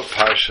our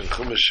parsha in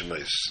Chumash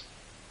Shemais,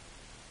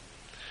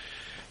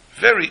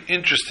 very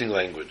interesting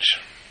language.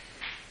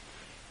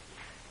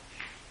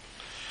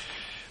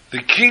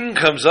 The king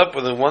comes up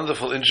with a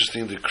wonderful,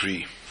 interesting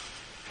decree.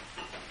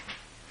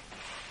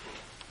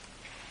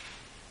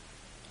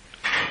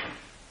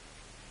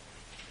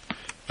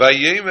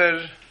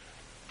 Vayemer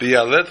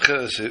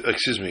biyaletcha,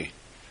 excuse me.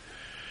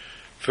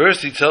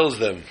 First he tells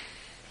the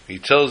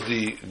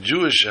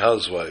Jewish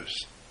housewives,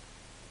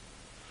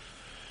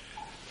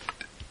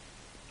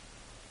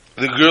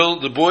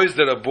 the boys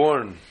that are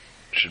born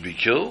should be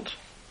killed,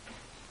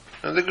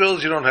 and the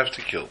girls you don't have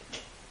to kill.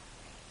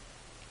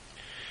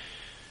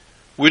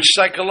 Which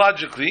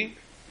psychologically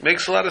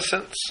makes a lot of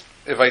sense.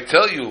 If I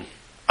tell you,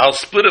 I'll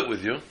split it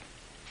with you,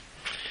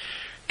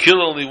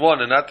 kill only one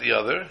and not the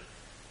other,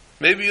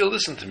 maybe you'll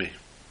listen to me,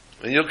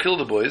 and you'll kill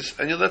the boys,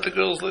 and you'll let the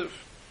girls live.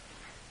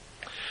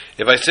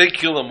 If I say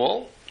kill them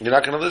all, you're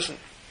not going to listen.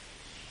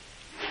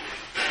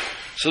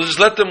 So just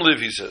let them live,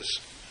 he says.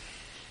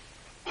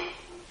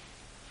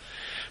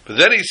 But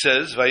then he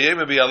says, he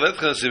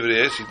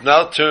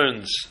now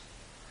turns,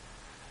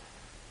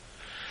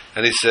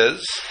 and he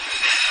says,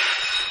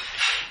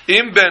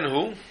 Im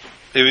benhu,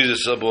 if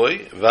he's a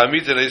boy,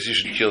 v'amiteres, you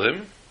should kill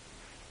him.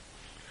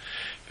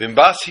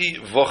 V'imbasi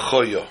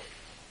v'choyo.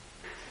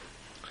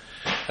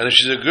 And if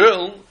she's a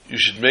girl, you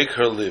should make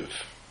her live.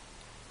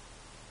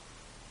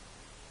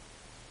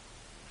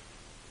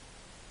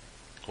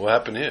 What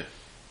happened here?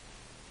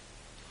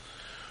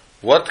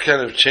 What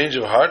kind of change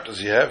of heart does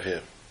he have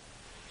here?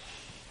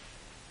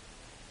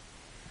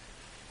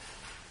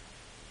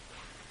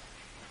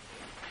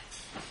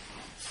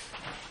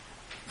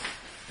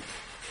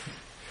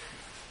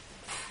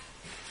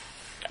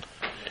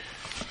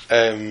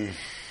 One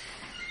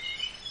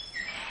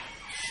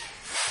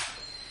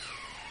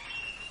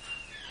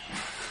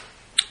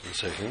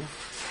second.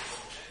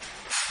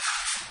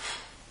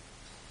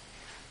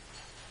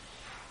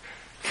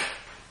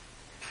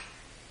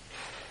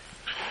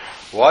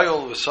 Why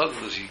all of a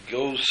sudden does he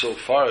go so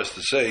far as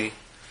to say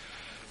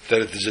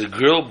that if there's a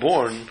girl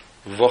born,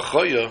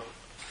 v'choya,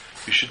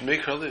 you should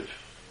make her live?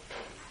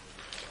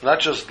 Not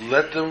just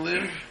let them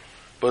live,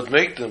 but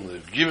make them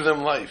live, give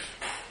them life.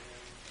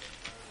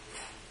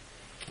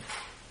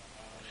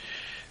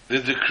 The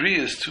decree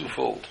is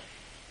twofold.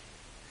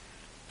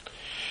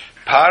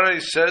 Pare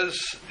says,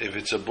 if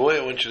it's a boy,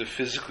 I want you to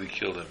physically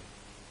kill them.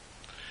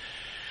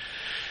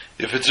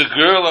 If it's a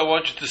girl, I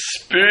want you to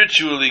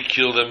spiritually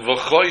kill them,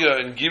 v'choya,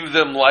 and give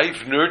them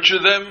life, nurture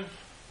them,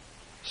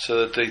 so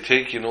that they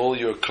take in all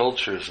your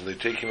cultures, and they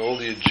take in all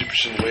the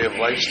Egyptian way of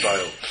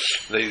lifestyle.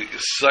 They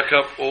suck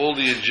up all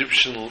the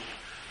Egyptian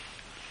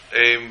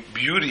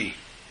beauty,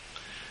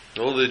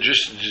 and all the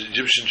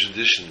Egyptian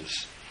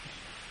traditions.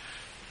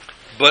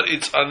 But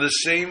it's on the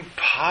same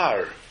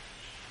par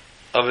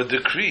of a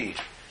decree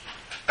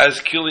as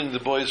killing the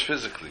boys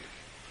physically.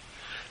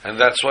 And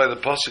that's why the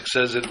Pasuk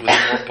says it within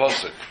one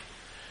Pasuk.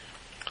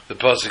 The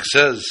Pasuk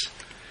says,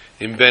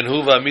 "In ben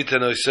huva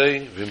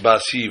mitenosei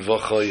v'imbasi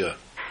v'choya,"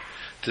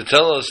 to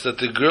tell us that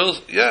the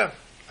girls,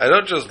 I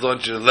don't just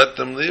want you to let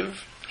them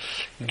live,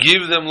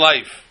 give them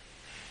life.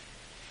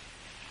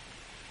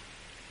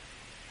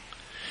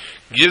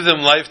 Give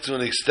them life to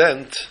an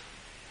extent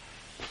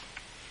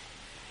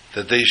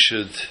that they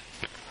should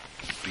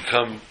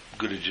become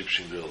good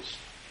Egyptian girls.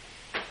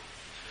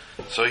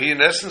 So he,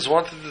 in essence,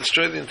 wanted to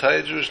destroy the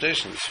entire Jewish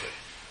nation this way.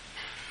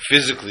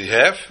 Physically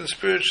half, and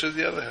spiritually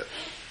the other half.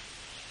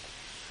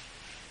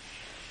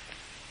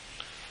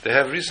 They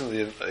have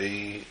recently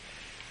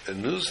a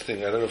news thing,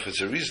 I don't know if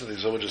it's a recent thing,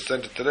 someone just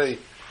sent it today.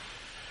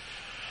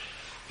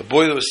 A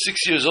boy that was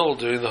 6 years old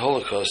during the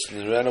Holocaust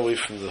and ran away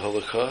from the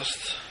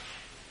Holocaust.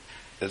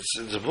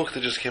 It's a book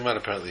that just came out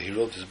apparently. He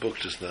wrote this book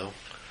just now.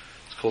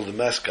 It's called The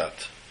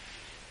Mascot.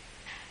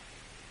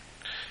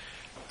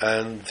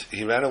 And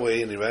he ran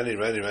away, and he ran,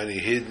 he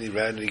hid, and he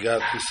ran, and he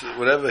got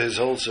whatever, his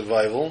whole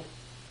survival.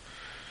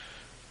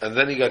 And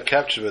then he got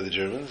captured by the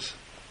Germans,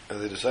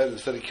 and they decided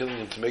instead of killing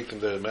him to make him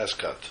their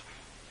mascot.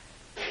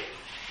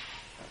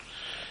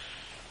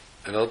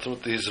 And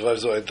ultimately he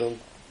survives. So I didn't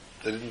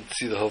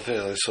see the whole thing.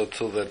 I saw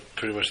till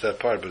pretty much that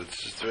part, but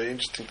it's just very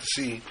interesting to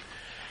see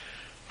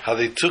how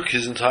they took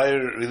his entire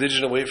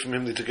religion away from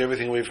him. They took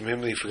everything away from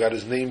him. He forgot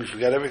his name. He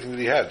forgot everything that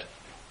he had.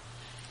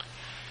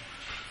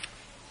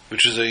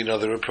 Which is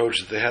another approach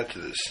that they had to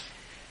this.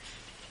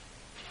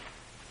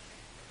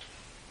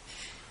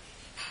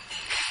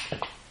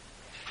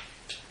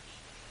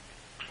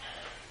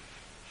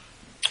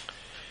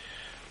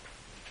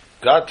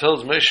 God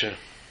tells Moshe,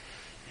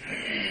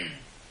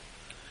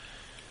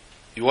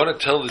 you want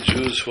to tell the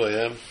Jews who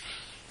I am?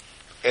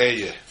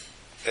 Ehyeh.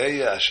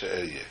 Ehyeh Asher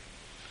Ehyeh.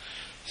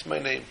 It's my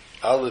name.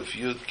 Aleph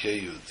Yud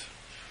Ke Yud.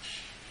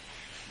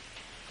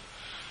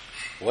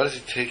 Why does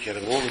he take, out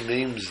of all the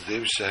names the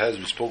Eibusha has,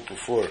 we spoke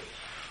before,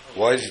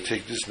 why does he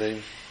take this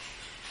name?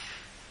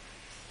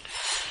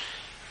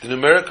 The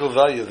numerical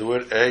value of the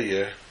word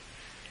Ehyeh,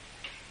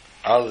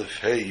 Aleph,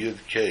 Hey, Yud,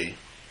 K,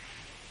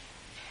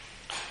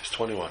 is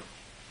 21.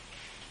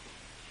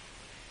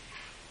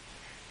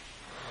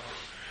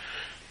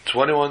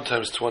 21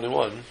 times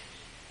 21,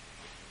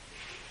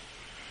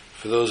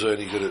 for those who are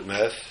any good at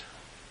math,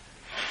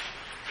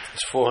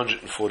 is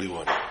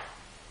 441.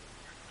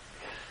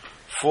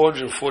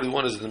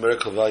 441 is the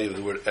numerical value of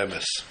the word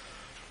emes.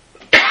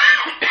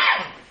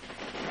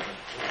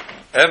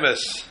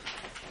 Emes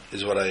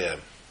is what I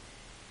am.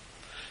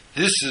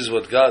 This is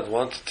what God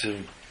wanted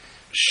to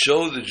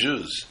show the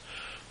Jews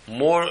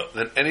more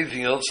than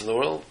anything else in the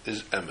world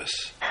is emes,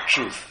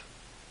 truth.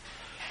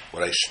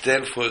 What I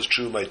stand for is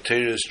true, my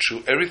Torah is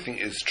true, everything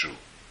is true.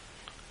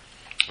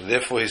 And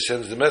therefore he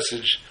sends the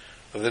message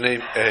of the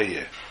name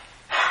Ehyeh.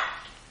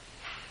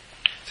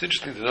 It's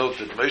interesting to note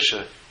that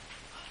Moshe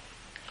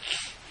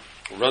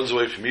runs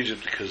away from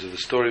Egypt because of the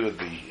story with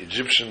the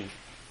Egyptian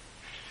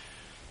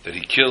that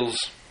he kills.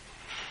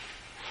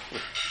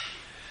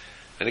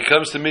 And he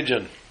comes to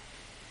Midian.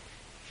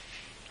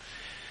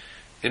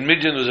 In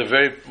Midian was a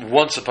very,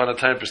 once upon a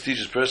time,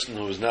 prestigious person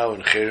who was now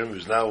in Cherem, who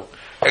was now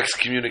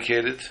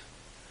excommunicated.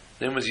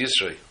 His name was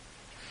Yisro.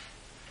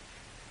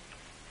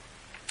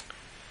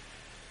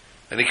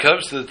 And he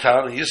comes to the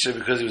town, and Yisro,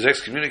 because he was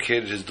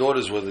excommunicated, his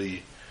daughters were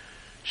the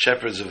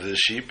shepherds of the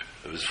sheep,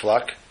 of his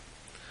flock.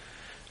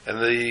 And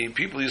the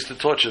people used to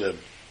torture them.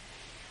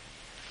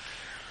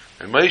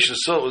 And Moshe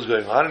saw what was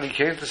going on, and he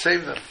came to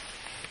save them.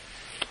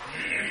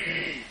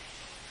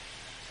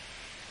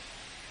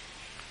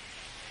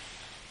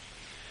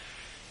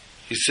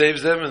 He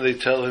saves them, and they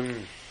tell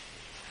him,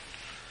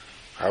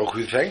 how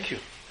can we thank you?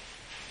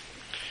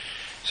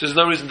 He says,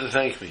 no reason to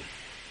thank me.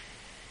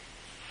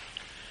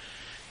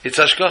 It's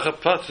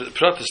Hashgacha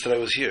Pratis that I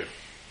was here.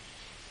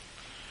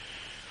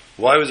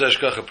 Why was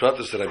Hashgacha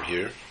Pratis that I'm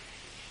here?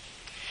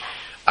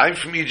 I'm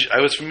from Egypt.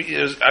 I was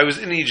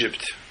in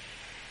Egypt.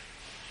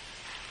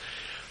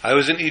 I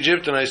was in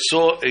Egypt and I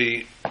saw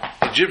a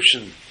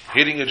Egyptian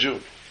hitting a Jew,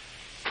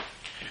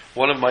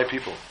 one of my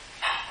people,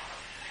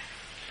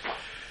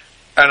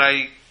 and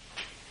I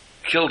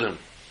killed him.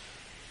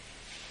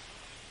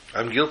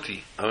 I'm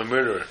guilty. I'm a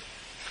murderer.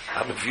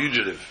 I'm a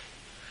fugitive.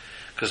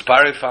 Because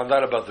Pare found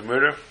out about the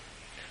murder,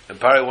 and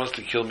Pare wants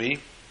to kill me,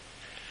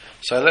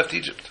 so I left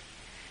Egypt.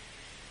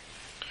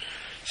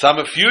 So I'm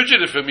a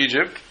fugitive from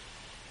Egypt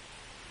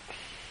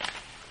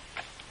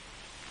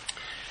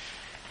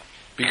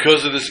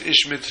because of this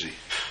Ish Mitzri.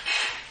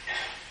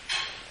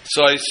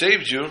 So I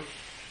saved you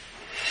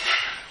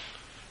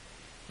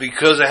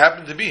because I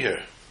happen to be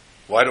here.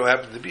 Why do I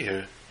happen to be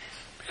here?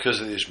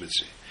 Because of the Ish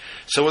Mitzri.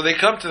 So when they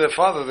come to their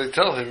father, they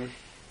tell him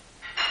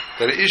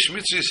that the Ish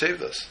Mitzri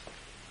saved us.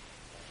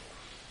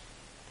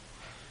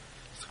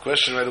 The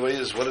question right away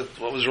is, what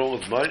was wrong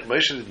with Moshe?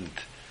 Moshe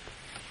didn't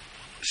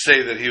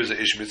say that he was an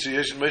Ish Mitzri.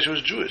 Moshe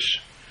was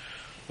Jewish.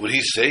 Would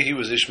he say he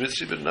was Ish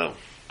Mitzri? But no.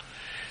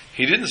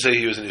 He didn't say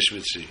he was an Ish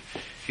Mitzri.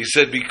 He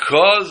said,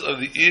 because of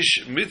the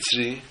Ish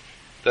Mitzri,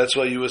 that's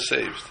why you were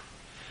saved.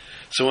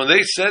 So when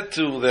they said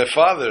to their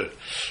father,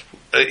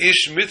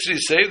 Ish Mitzri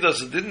saved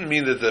us, it didn't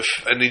mean that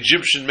an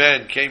Egyptian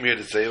man came here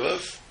to save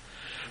us,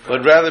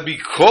 but rather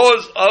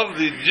because of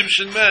the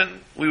Egyptian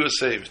man, we were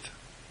saved.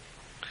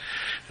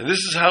 And this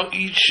is how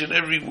each and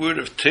every word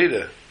of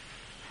Torah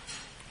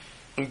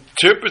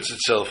interprets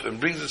itself and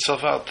brings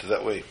itself out to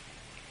that way.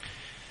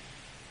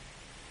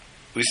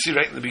 We see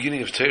right in the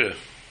beginning of Torah,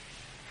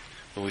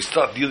 when we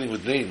start dealing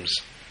with names,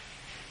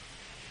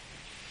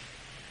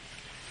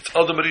 it's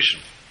Adam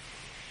Rishon.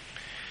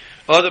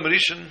 Adam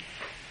Rishon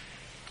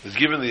is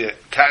given the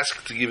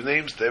task to give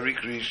names to every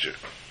creature,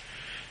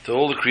 to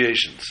all the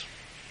creations.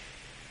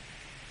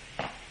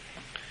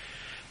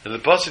 And the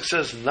pasuk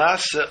says,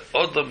 "Nase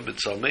Adam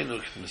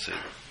b'tzalmeinu k't'masei."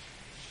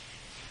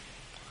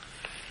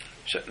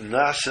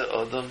 Nase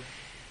Adam.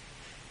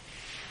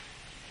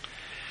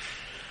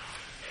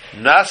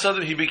 Nase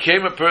Adam. He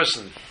became a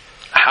person.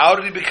 How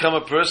did he become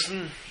a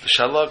person? The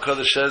Shalach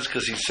Kodesh says,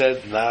 because he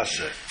said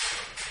Nase.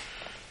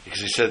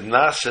 Because he said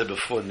Nasa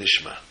before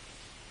Nishma.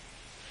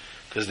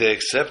 Because they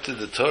accepted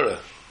the Torah.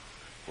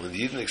 When the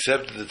Yidden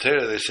accepted the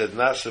Torah, they said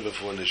Nasa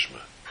before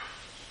Nishma.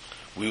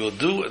 We will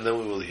do and then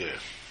we will hear.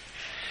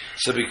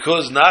 So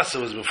because Nasa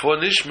was before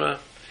Nishma,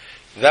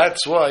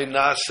 that's why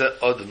Nasa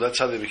Adam, that's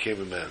how they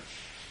became a man.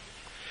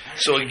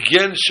 So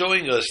again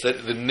showing us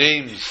that the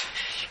names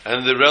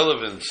and the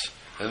relevance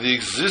and the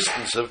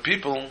existence of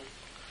people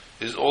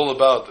is all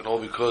about and all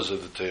because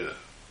of the Torah.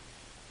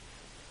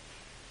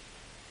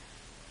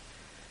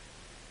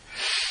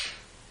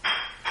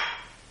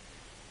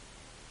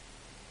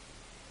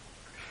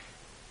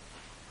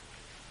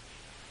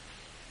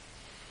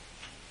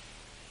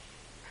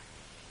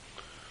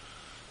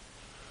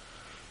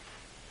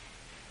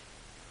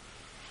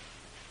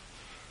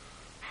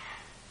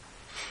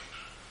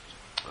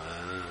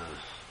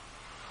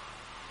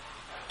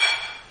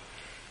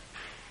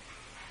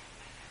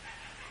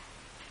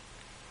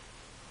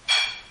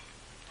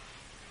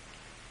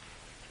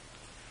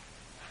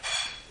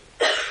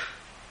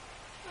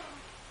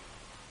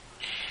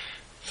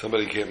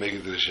 Somebody can't make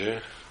it to the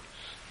share.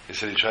 He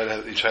said he tried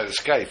to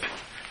Skype.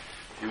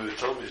 He would have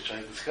told me he's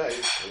trying to Skype. I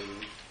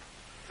would have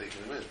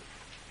taken him in.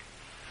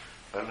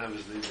 I don't have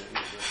his name.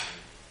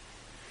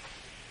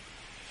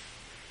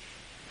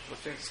 I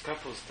think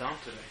Skype was down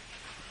today.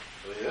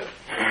 Oh yeah?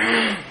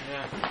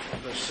 Yeah,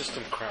 their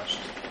system crashed.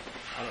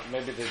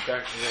 Maybe they're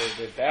back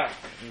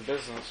in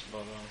business,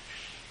 but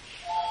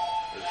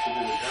It should be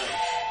the time.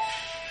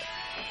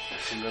 I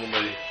see none of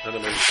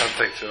my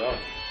contacts are on.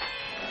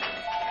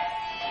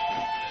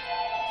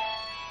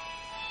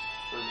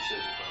 What did you say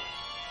the problem?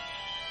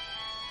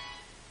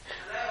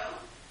 Hello?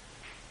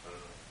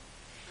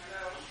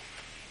 Hello?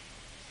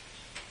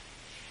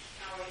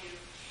 How are you?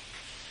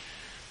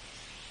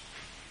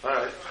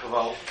 Alright,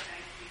 Chaval.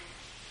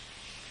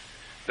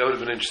 That would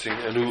have been interesting.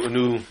 A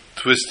new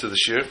twist to the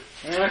shir.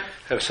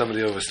 Have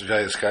somebody over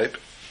via Skype.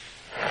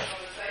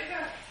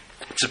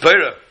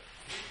 Tzipora.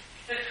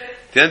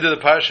 The end of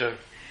the parsha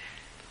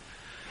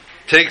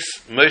takes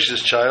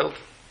Moshe's child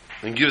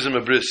and gives him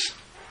a bris.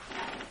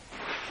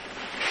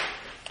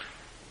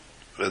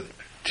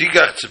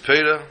 Tigach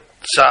Tzipora,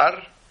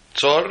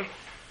 Tzor,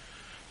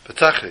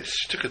 Petachris.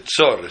 She took a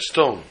tzor, a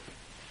stone.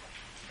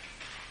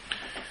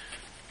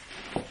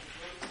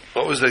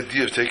 What was the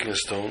idea of taking a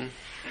stone?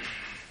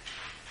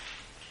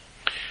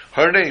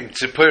 Her name,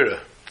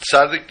 Tzipora,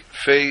 Tzadik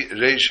Fei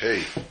Reish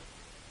Hey.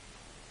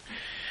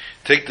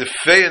 Take the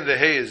Fei and the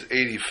Hey is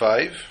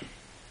 85.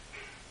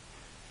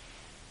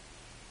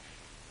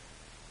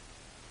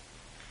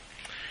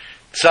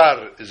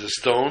 Tsar is a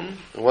stone.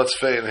 And what's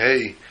Fei and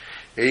Hey?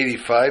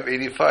 85.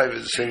 85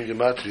 is the same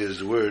gematria as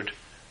the word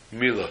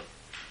Mila.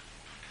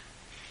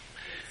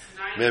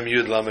 Mem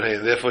Yud Lamed Hey.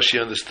 And therefore she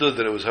understood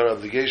that it was her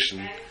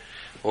obligation,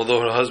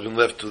 although her husband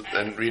left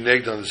and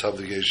reneged on this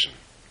obligation.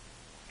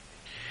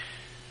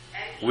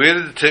 Where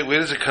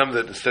does it come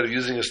that instead of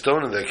using a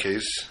stone in that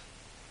case,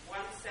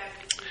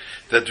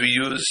 that we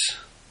use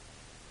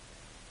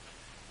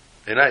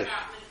a knife?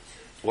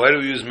 Why do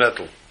we use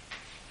metal?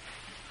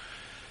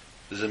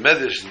 There's a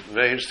medrash, a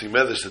very interesting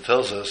medrash that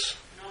tells us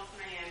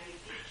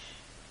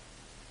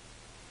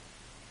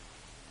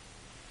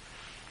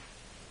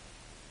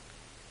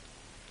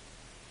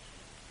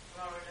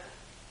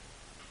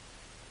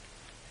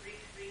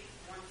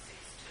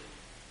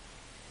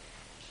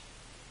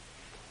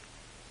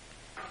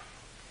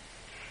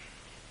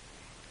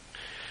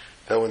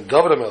that when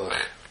David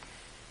HaMelech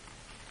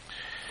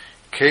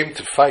came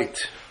to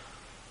fight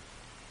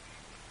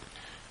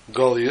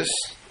Goliath,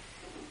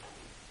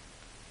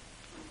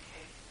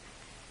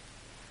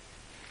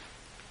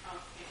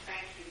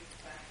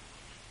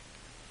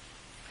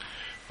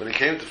 when he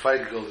came to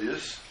fight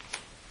Goliath,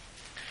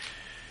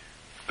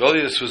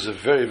 Goliath was a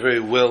very,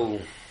 very well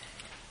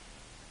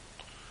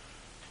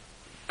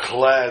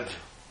clad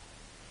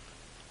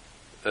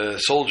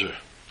soldier.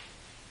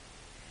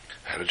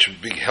 Had a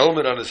big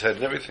helmet on his head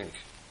and everything.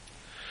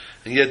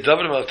 And yet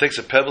David HaMelech takes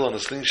a pebble on a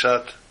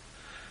slingshot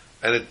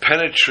and it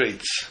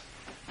penetrates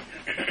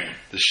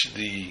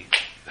the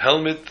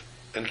helmet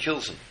and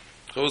kills him.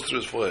 Goes through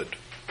his forehead.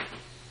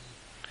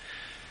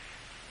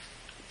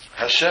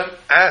 Hashem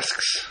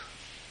asks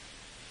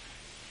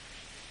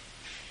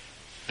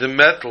the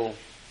metal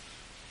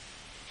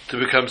to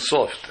become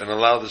soft and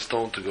allow the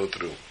stone to go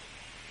through.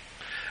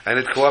 And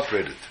it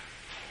cooperated.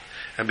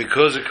 And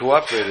because it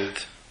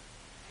cooperated,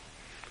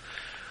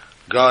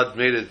 God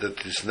made it that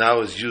this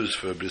now is used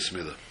for a bris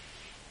milah.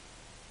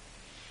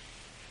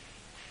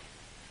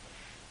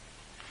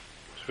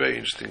 It's very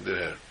interesting to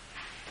hear.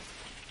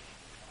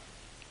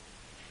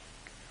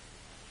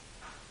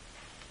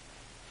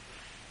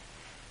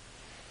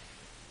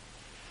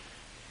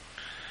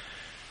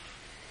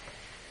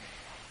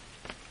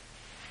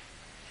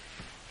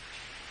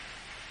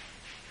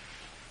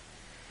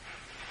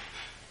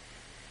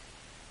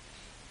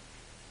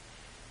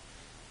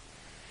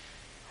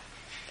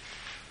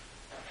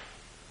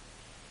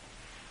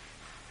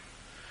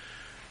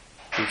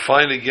 We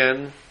find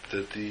again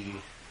that in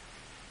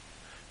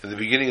the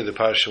beginning of the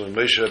parsha, when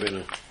Moshe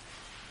Rabbeinu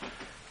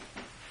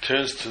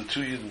turns to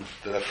two Yidden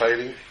that are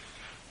fighting,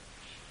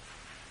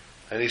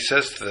 and he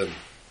says to them,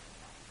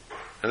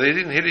 and they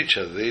didn't hit each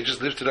other, they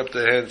just lifted up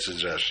their hands,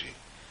 says Rashi.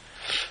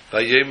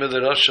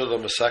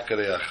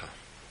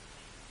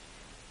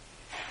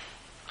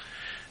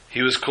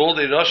 He was called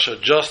a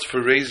Rasha just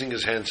for raising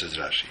his hands, says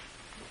Rashi.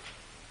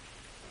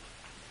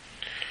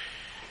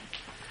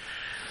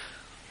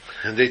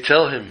 And they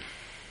tell him,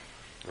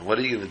 what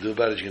are you going to do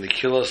about it? You're going to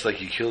kill us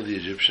like you killed the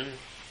Egyptian?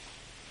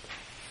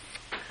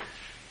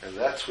 And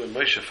that's when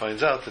Moshe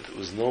finds out that it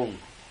was known,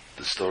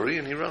 the story,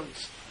 and he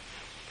runs.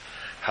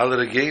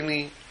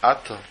 Halarageni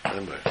ata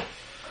ember.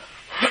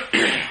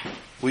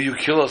 Will you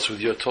kill us with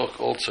your talk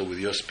also, with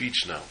your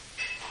speech now?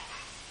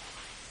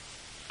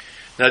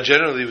 Now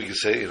generally we can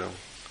say,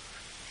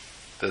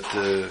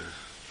 that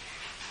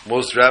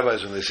most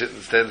rabbis, when they sit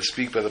and stand and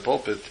speak by the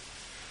pulpit,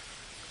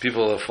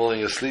 people are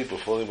falling asleep or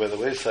falling by the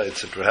wayside,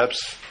 so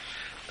perhaps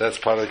that's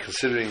part of the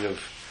considering of,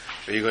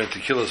 are you going to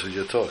kill us with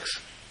your talks?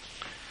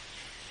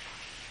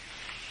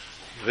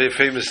 A very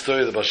famous story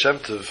of the Baal Shem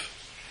Tov,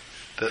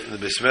 that in the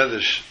Beis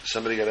Medrash,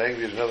 somebody got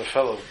angry at another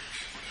fellow,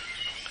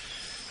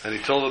 and he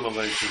told him, I'm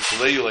going to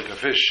fillet you like a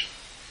fish.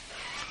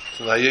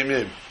 So the Hayim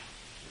Yim.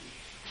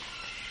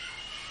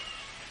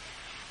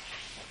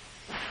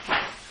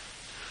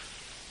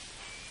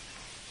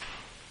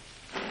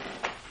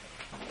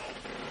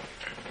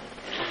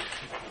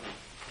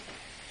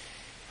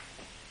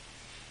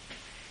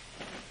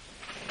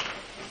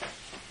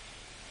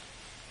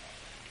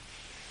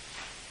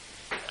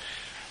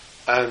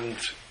 And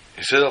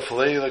he said, I'll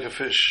fillet you like a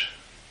fish.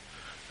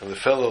 And the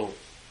fellow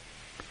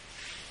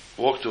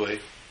walked away.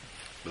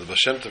 But the Baal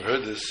Shem Tov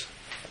heard this.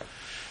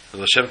 And the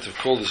Baal Shem Tov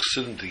called his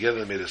Chassidim together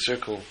and made a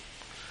circle.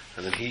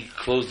 And then he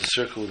closed the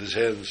circle with his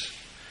hands.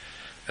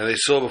 And they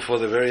saw before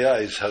their very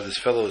eyes how this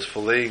fellow was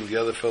filleting the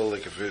other fellow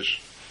like a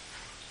fish.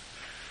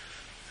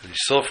 And he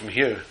saw from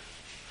here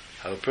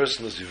how a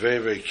person must be very,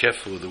 very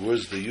careful with the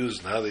words they use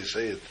and how they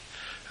say it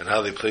and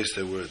how they place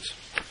their words.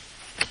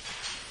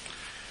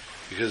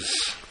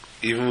 Because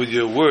even with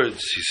your words,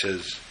 he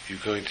says, you're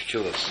going to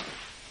kill us.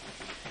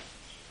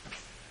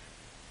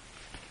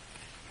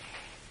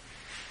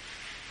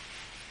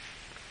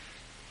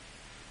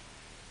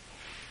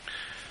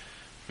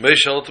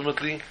 Moshe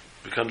ultimately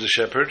becomes a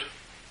shepherd.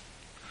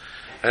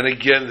 And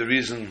again, the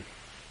reason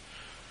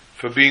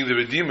for being the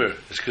Redeemer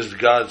is because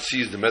God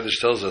sees, the Medrash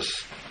tells us,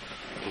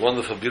 the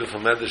wonderful, beautiful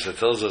Medrash that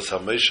tells us how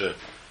Moshe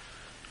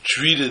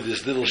treated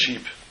this little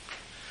sheep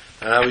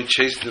and how he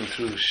chased them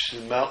through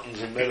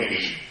mountains and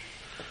meadows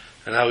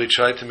and how he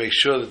tried to make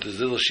sure that this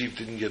little sheep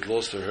didn't get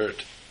lost or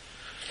hurt.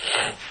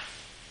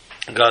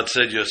 God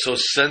said, you're so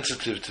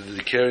sensitive to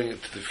the caring,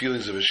 to the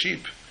feelings of a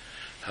sheep,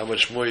 how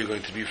much more you're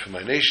going to be for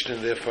my nation,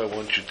 and therefore I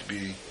want you to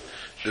be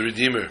the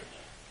Redeemer.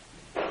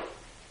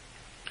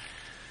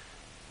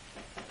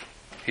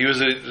 He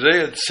was a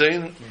Reyad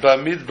Sein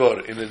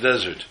Bamidbar in the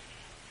desert.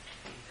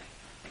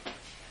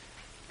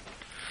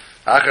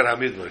 Achar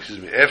HaMidbar,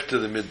 after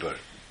the Midbar.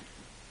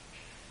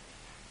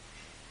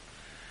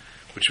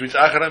 Which means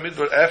Achar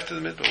HaMidbar, after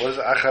the Midbar. What does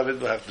Achar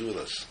HaMidbar have to do with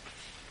us?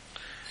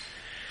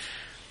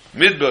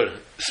 Midbar,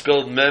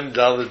 spelled Mem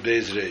Dalet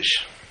Beis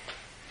Reish.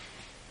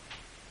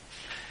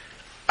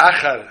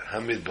 Achar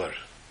HaMidbar.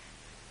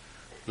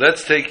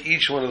 Let's take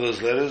each one of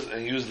those letters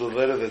and use the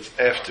letter that's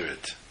after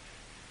it.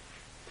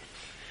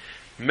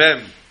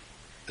 Mem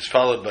is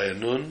followed by a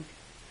Nun.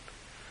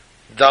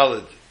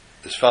 Dalet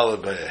is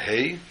followed by a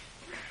Hey.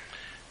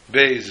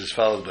 Beis is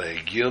followed by a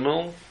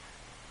Gimel.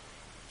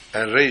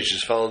 And Reish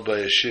is followed by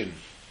a Shin.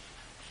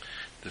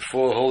 The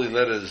four holy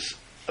letters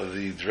of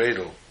the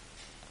dreidel.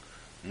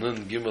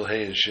 Nun, Gimel,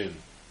 Hey, and Shin.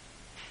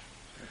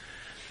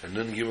 And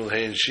Nun, Gimel,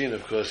 Hey, and Shin,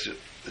 of course,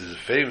 is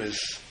famous,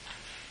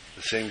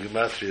 the same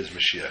gematria as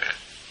Mashiach.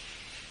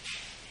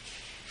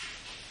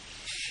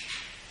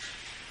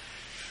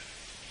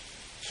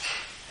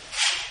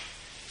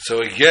 So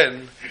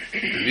again,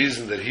 the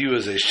reason that he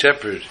was a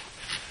shepherd,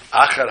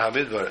 Achar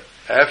HaMidbar,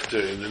 after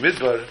in the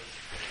Midbar,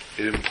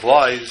 it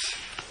implies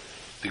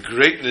the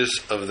greatness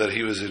of that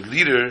he was a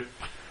leader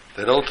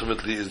that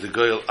ultimately is the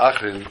Goyal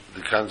Achrin,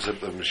 the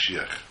concept of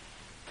Mashiach.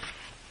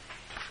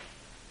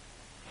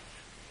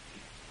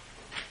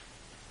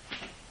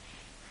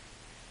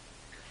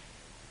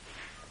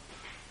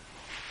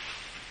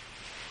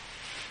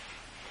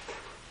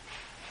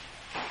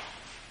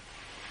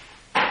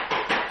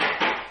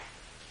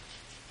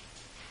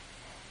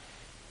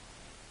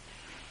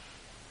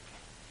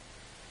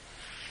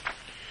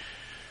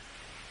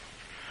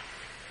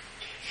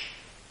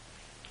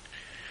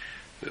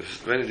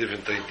 There's many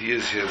different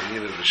ideas here.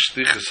 The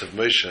shlichus of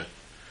Moshe,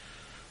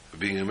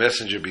 being a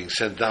messenger, being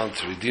sent down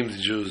to redeem the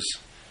Jews.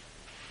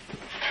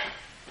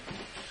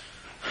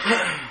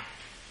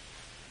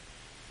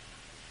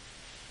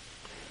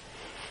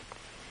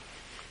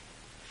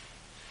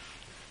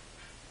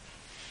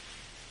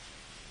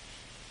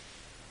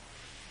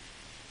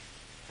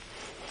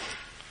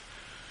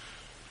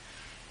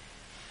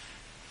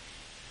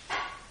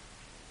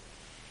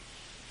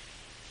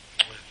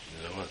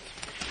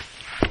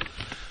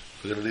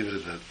 We're going to leave it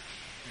at that.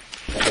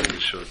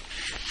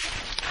 should.